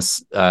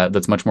business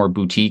that's much more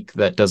boutique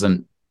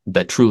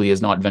that truly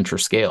is not venture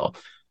scale.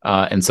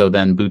 And so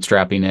then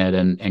bootstrapping it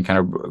and kind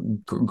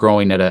of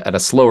growing at a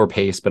slower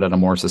pace, but at a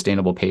more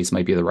sustainable pace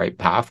might be the right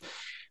path.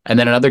 And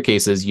then in other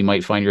cases, you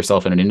might find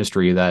yourself in an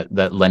industry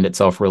that lend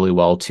itself really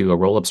well to a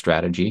roll-up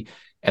strategy.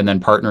 And then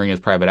partnering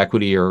with private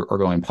equity or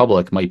going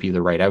public might be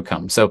the right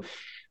outcome. So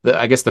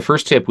I guess the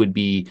first tip would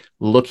be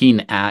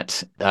looking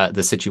at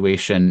the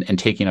situation and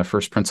taking a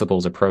first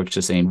principles approach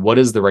to saying, what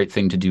is the right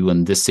thing to do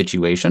in this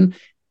situation,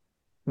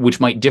 which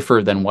might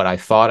differ than what I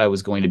thought I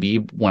was going to be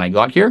when I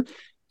got here.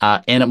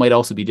 And it might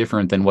also be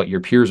different than what your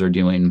peers are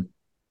doing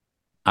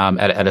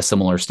at a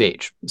similar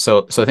stage.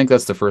 So I think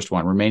that's the first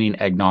one,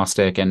 remaining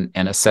agnostic and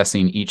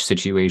assessing each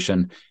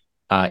situation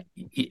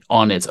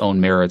on its own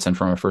merits and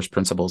from a first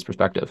principles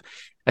perspective.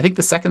 I think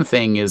the second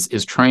thing is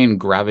try and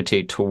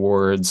gravitate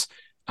towards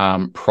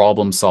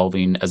problem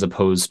solving as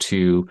opposed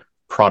to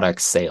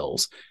product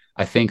sales.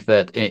 I think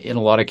that in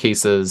a lot of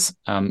cases,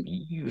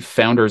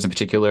 founders in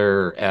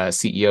particular,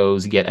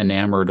 CEOs get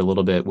enamored a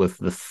little bit with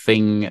the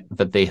thing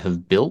that they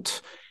have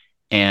built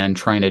and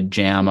trying to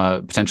jam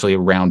potentially a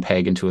round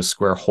peg into a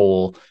square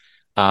hole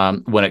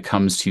when it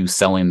comes to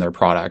selling their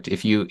product.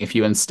 If you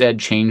instead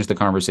change the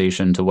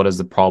conversation to what is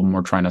the problem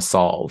we're trying to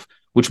solve,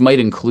 which might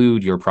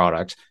include your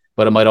product,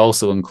 but it might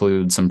also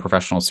include some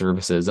professional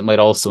services. It might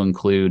also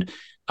include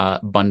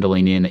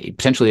bundling in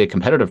potentially a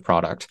competitive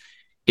product.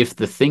 If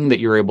the thing that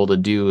you're able to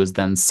do is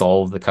then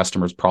solve the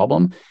customer's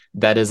problem,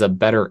 that is a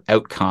better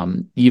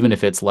outcome, even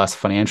if it's less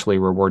financially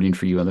rewarding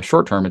for you in the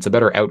short term. It's a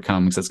better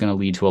outcome because it's going to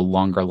lead to a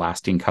longer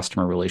lasting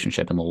customer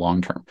relationship in the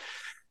long term.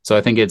 So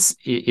I think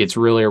it's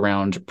really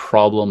around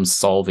problem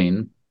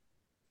solving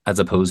as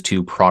opposed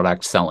to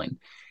product selling.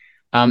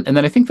 And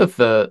then I think that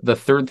the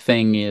third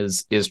thing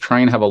is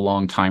try and have a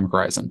long time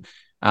horizon.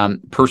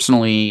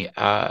 Personally,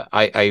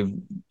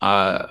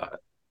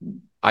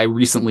 I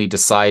recently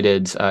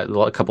decided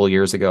a couple of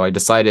years ago, I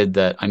decided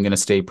that I'm going to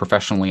stay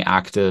professionally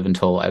active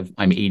until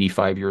I'm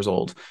 85 years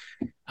old.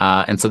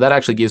 And so that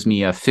actually gives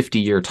me a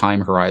 50-year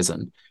time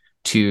horizon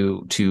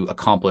to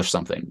accomplish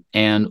something.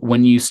 And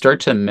when you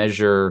start to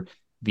measure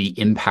the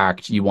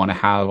impact you want to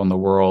have on the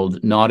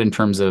world, not in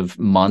terms of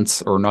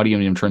months or not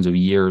even in terms of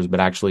years, but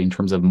actually in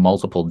terms of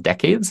multiple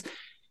decades,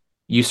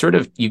 you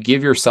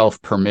give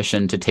yourself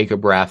permission to take a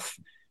breath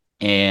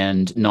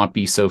and not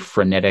be so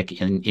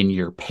frenetic in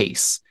your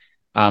pace.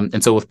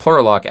 And so with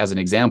Plurilock as an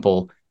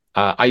example,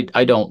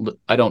 I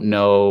don't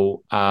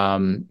know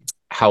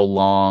how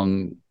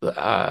long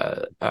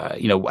I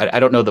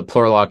don't know that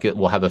Plurilock it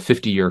will have a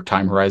 50-year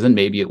time horizon.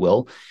 Maybe it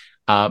will,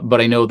 but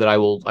I know that I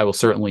will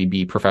certainly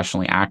be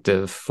professionally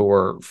active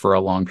for a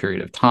long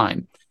period of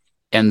time.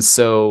 And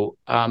so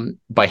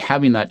by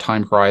having that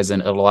time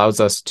horizon, it allows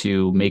us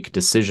to make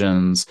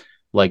decisions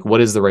like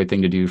what is the right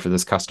thing to do for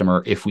this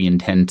customer if we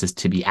intend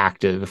to be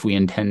active, if we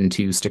intend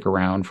to stick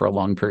around for a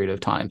long period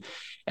of time.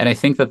 And I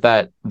think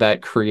that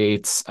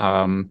creates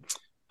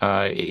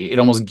it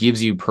almost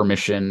gives you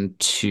permission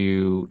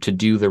to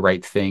do the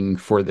right thing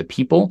for the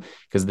people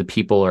because the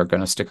people are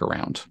going to stick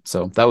around.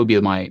 So that would be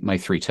my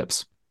three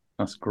tips.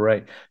 That's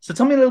great. So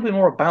tell me a little bit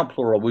more about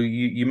Plurilock. Well,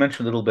 you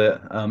mentioned a little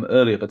bit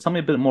earlier, but tell me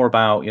a bit more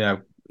about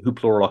who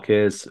Plurilock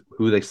is,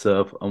 who they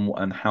serve,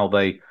 and how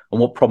they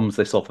and what problems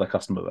they solve for their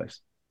customer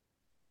base.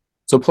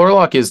 So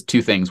Plurilock is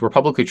two things. We're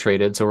publicly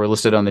traded, so we're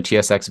listed on the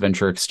TSX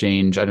Venture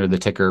Exchange under the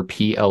ticker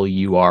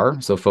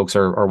PLUR. So folks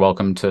are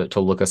welcome to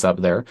look us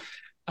up there.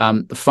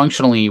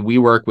 Functionally, we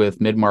work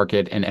with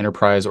mid-market and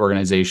enterprise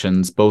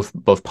organizations,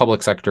 both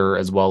public sector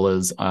as well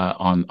as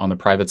on the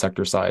private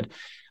sector side,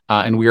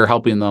 and we are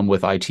helping them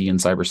with IT and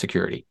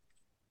cybersecurity.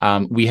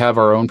 We have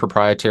our own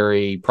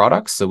proprietary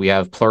products. So we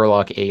have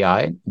Plurilock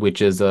AI,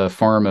 which is a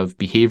form of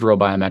behavioral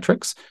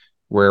biometrics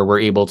where we're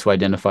able to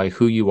identify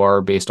who you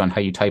are based on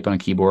how you type on a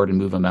keyboard and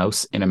move a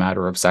mouse in a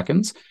matter of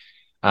seconds.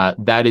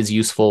 That is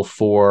useful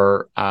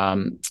for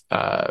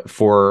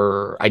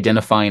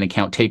identifying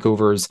account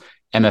takeovers,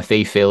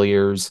 MFA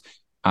failures,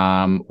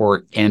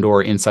 or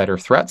insider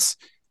threats.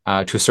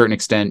 To a certain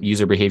extent,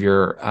 user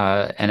behavior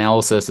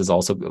analysis is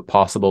also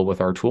possible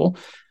with our tool.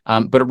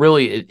 But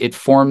it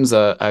forms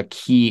a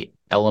key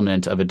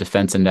element of a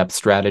defense in depth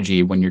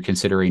strategy when you're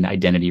considering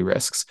identity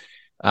risks.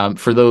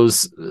 For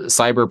those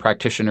cyber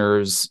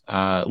practitioners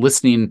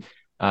listening,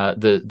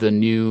 the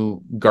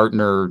new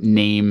Gartner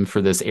name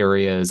for this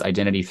area is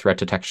Identity Threat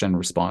Detection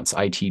Response,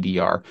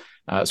 ITDR,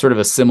 sort of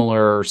a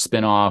similar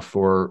spinoff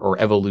or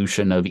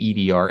evolution of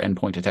EDR,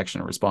 Endpoint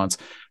Detection and Response,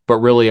 but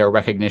really a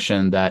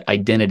recognition that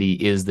identity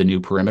is the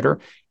new perimeter,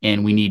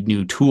 and we need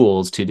new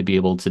tools to be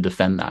able to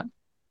defend that.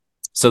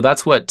 So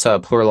that's what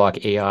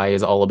Plurilock AI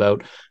is all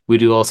about. We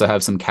do also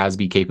have some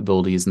CASB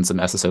capabilities and some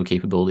SSO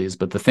capabilities,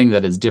 but the thing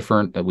that is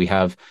different that we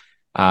have,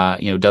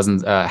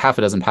 dozens, half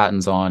a dozen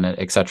patents on,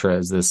 et cetera,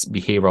 is this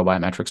behavioral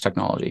biometrics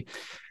technology.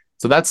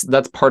 So that's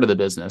part of the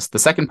business. The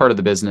second part of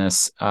the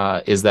business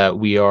is that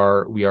we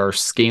are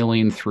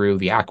scaling through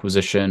the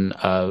acquisition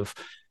of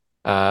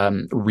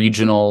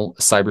regional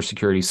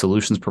cybersecurity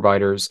solutions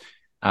providers.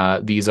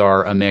 These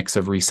are a mix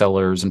of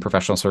resellers and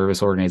professional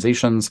service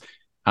organizations.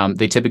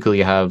 They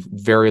typically have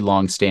very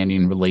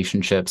long-standing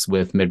relationships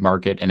with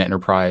mid-market and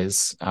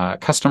enterprise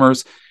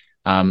customers.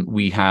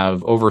 We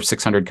have over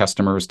 600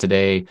 customers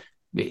today,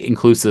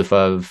 inclusive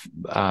of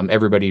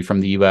everybody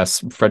from the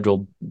U.S.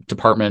 Federal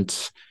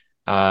Department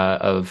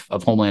of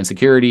Homeland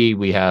Security.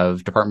 We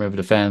have Department of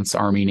Defense,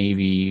 Army,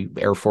 Navy,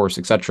 Air Force,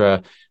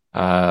 etc.,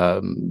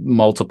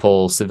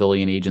 multiple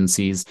civilian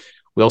agencies.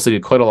 We also do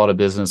quite a lot of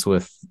business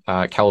with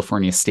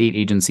California state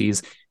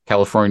agencies.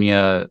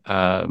 California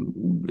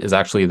is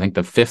actually, I think,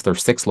 the fifth or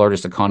sixth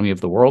largest economy of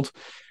the world,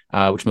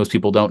 which most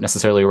people don't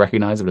necessarily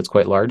recognize, but it's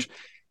quite large.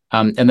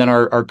 And then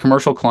our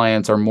commercial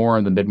clients are more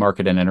in the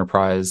mid-market and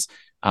enterprise.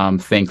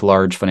 Think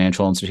large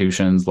financial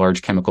institutions,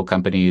 large chemical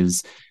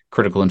companies,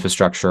 critical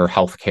infrastructure,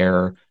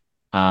 healthcare,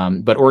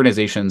 but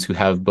organizations who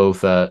have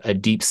both a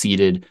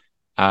deep-seated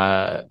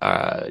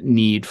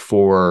need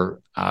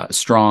for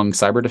strong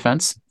cyber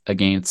defense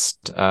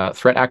against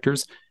threat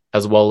actors,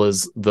 as well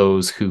as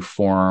those who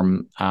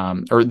form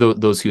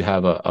those who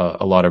have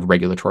a lot of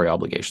regulatory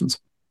obligations.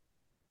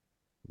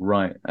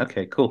 Right.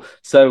 Okay, cool.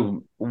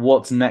 So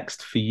what's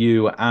next for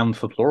you and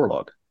for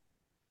Plurilock?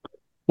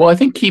 Well, I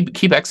think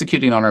keep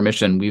executing on our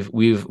mission.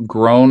 We've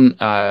grown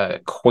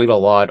quite a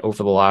lot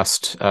over the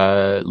last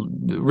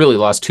really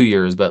last 2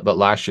 years, but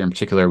last year in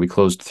particular, we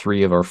closed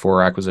 3 of our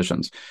 4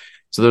 acquisitions.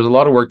 So there's a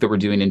lot of work that we're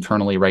doing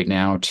internally right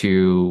now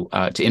to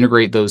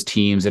integrate those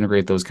teams,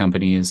 integrate those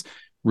companies,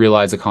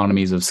 realize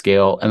economies of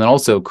scale, and then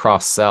also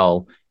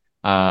cross-sell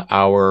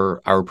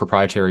our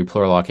proprietary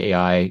Plurilock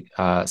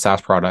AI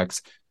SaaS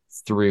products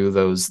through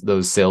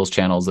those sales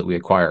channels that we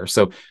acquire.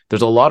 So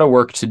there's a lot of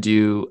work to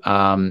do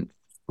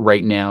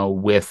right now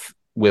with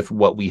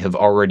what we have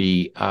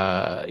already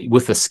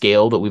with the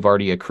scale that we've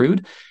already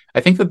accrued.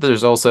 I think that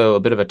there's also a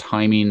bit of a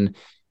timing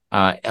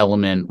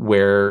element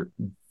where,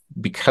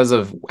 because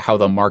of how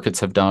the markets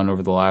have done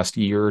over the last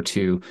year or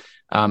two,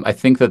 I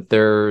think that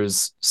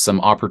there's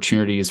some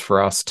opportunities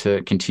for us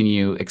to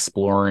continue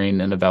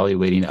exploring and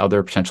evaluating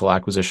other potential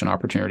acquisition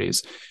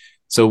opportunities.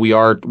 So we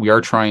are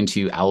trying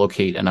to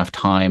allocate enough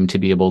time to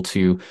be able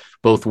to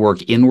both work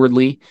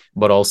inwardly,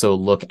 but also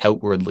look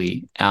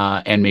outwardly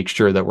and make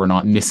sure that we're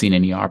not missing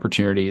any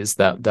opportunities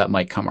that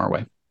might come our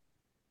way.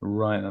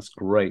 Right, that's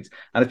great.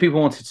 And if people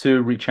wanted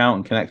to reach out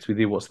and connect with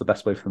you, what's the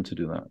best way for them to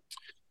do that?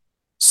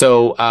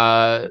 So,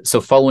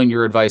 following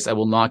your advice, I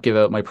will not give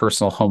out my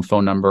personal home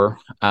phone number,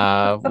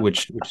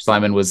 which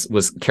Simon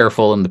was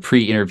careful in the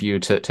pre-interview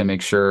to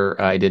make sure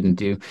I didn't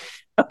do.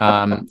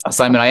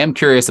 Simon, I am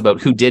curious about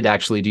who did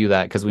actually do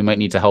that, because we might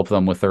need to help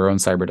them with their own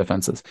cyber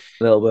defenses.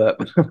 A little bit.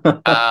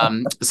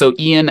 So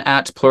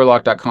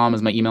Ian@plurilock.com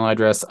is my email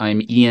address.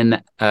 I'm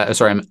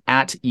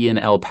at Ian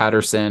L.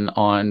 Paterson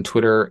on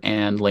Twitter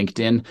and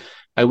LinkedIn.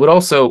 I would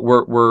also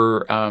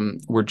we're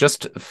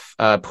just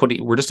about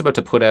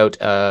to put out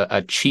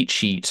a cheat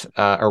sheet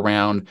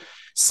around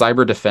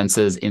cyber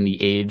defenses in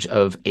the age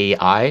of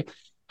AI,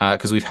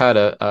 because we've had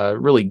a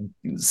really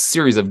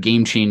series of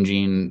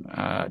game-changing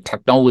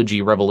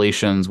technology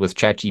revelations with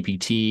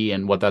ChatGPT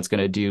and what that's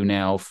going to do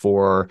now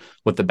for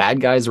what the bad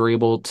guys are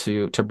able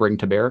to bring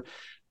to bear.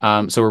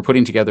 So we're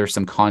putting together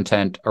some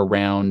content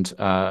around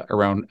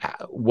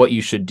what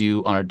you should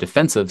do on a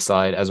defensive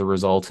side as a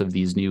result of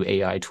these new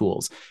AI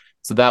tools.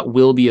 So that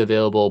will be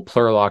available,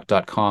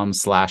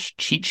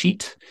 plurilock.com/cheat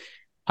sheet.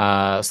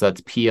 So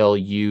that's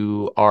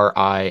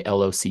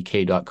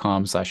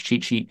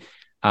plurilock.com/cheat sheet.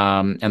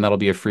 And that'll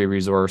be a free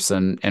resource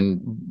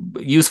and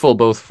useful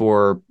both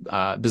for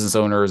business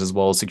owners as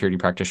well as security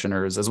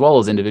practitioners, as well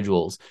as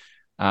individuals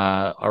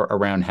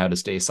around how to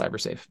stay cyber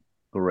safe.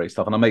 Great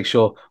stuff. And I'll make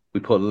sure we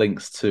put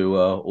links to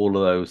all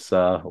of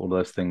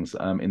those things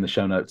in the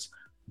show notes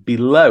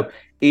below.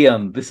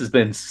 Ian, this has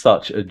been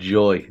such a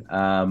joy.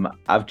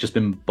 I've just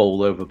been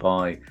bowled over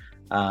by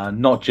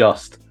not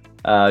just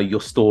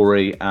your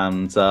story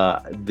and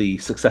the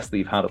success that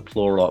you've had at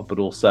Plurilock, but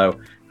also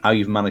how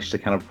you've managed to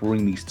kind of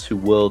bring these two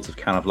worlds of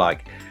kind of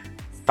like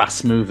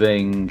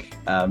fast-moving,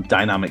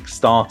 dynamic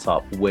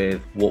startup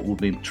with what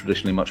would be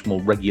traditionally much more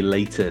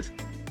regulated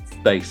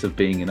space of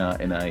being in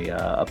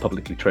a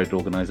publicly traded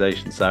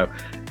organization. So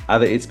I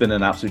think it's been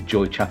an absolute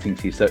joy chatting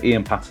to you. So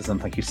Ian Paterson,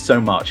 thank you so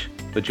much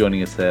for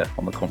joining us here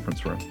on the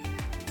conference room.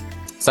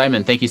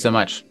 Simon, thank you so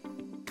much.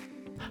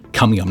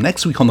 Coming up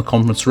next week on the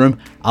conference room,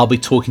 I'll be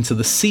talking to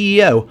the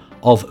CEO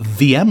of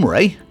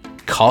VMware,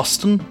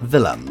 Carsten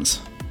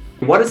Willems.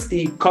 What is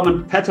the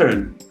common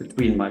pattern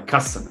between my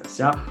customers?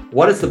 Yeah,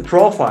 what is the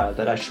profile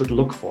that I should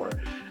look for?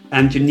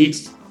 And you need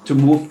to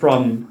move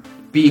from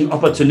being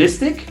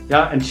opportunistic,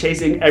 and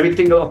chasing every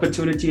single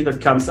opportunity that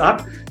comes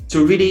up,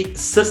 to really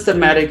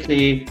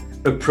systematically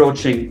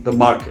approaching the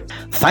market.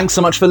 Thanks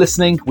so much for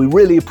listening. We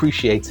really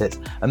appreciate it.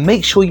 And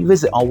make sure you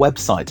visit our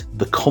website,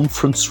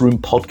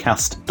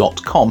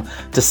 theconferenceroompodcast.com,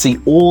 to see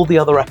all the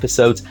other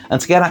episodes and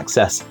to get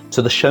access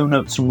to the show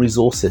notes and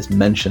resources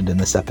mentioned in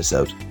this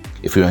episode.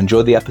 If you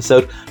enjoyed the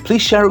episode,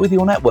 please share it with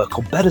your network,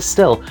 or better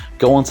still,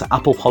 go on to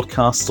Apple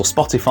Podcasts or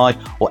Spotify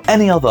or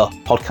any other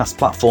podcast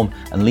platform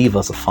and leave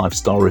us a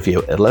 5-star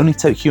review. It'll only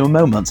take you a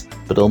moment,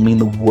 but it'll mean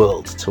the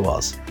world to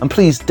us. And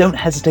please don't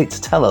hesitate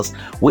to tell us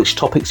which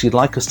topics you'd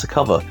like us to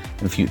cover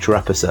in future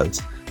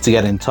episodes. To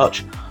get in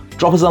touch,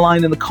 drop us a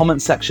line in the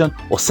comments section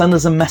or send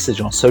us a message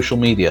on social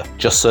media.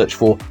 Just search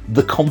for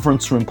The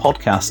Conference Room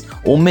Podcast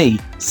or me,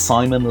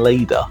 Simon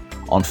Lader,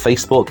 on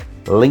Facebook,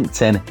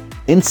 LinkedIn,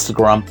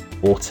 Instagram,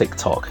 or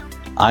TikTok.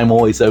 I'm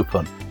always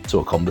open to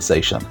a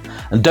conversation.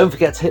 And don't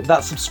forget to hit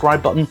that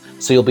subscribe button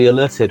so you'll be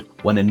alerted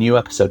when a new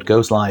episode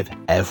goes live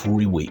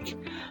every week.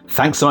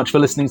 Thanks so much for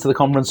listening to The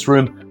Conference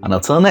Room, and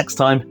until next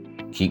time,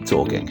 keep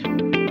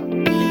talking.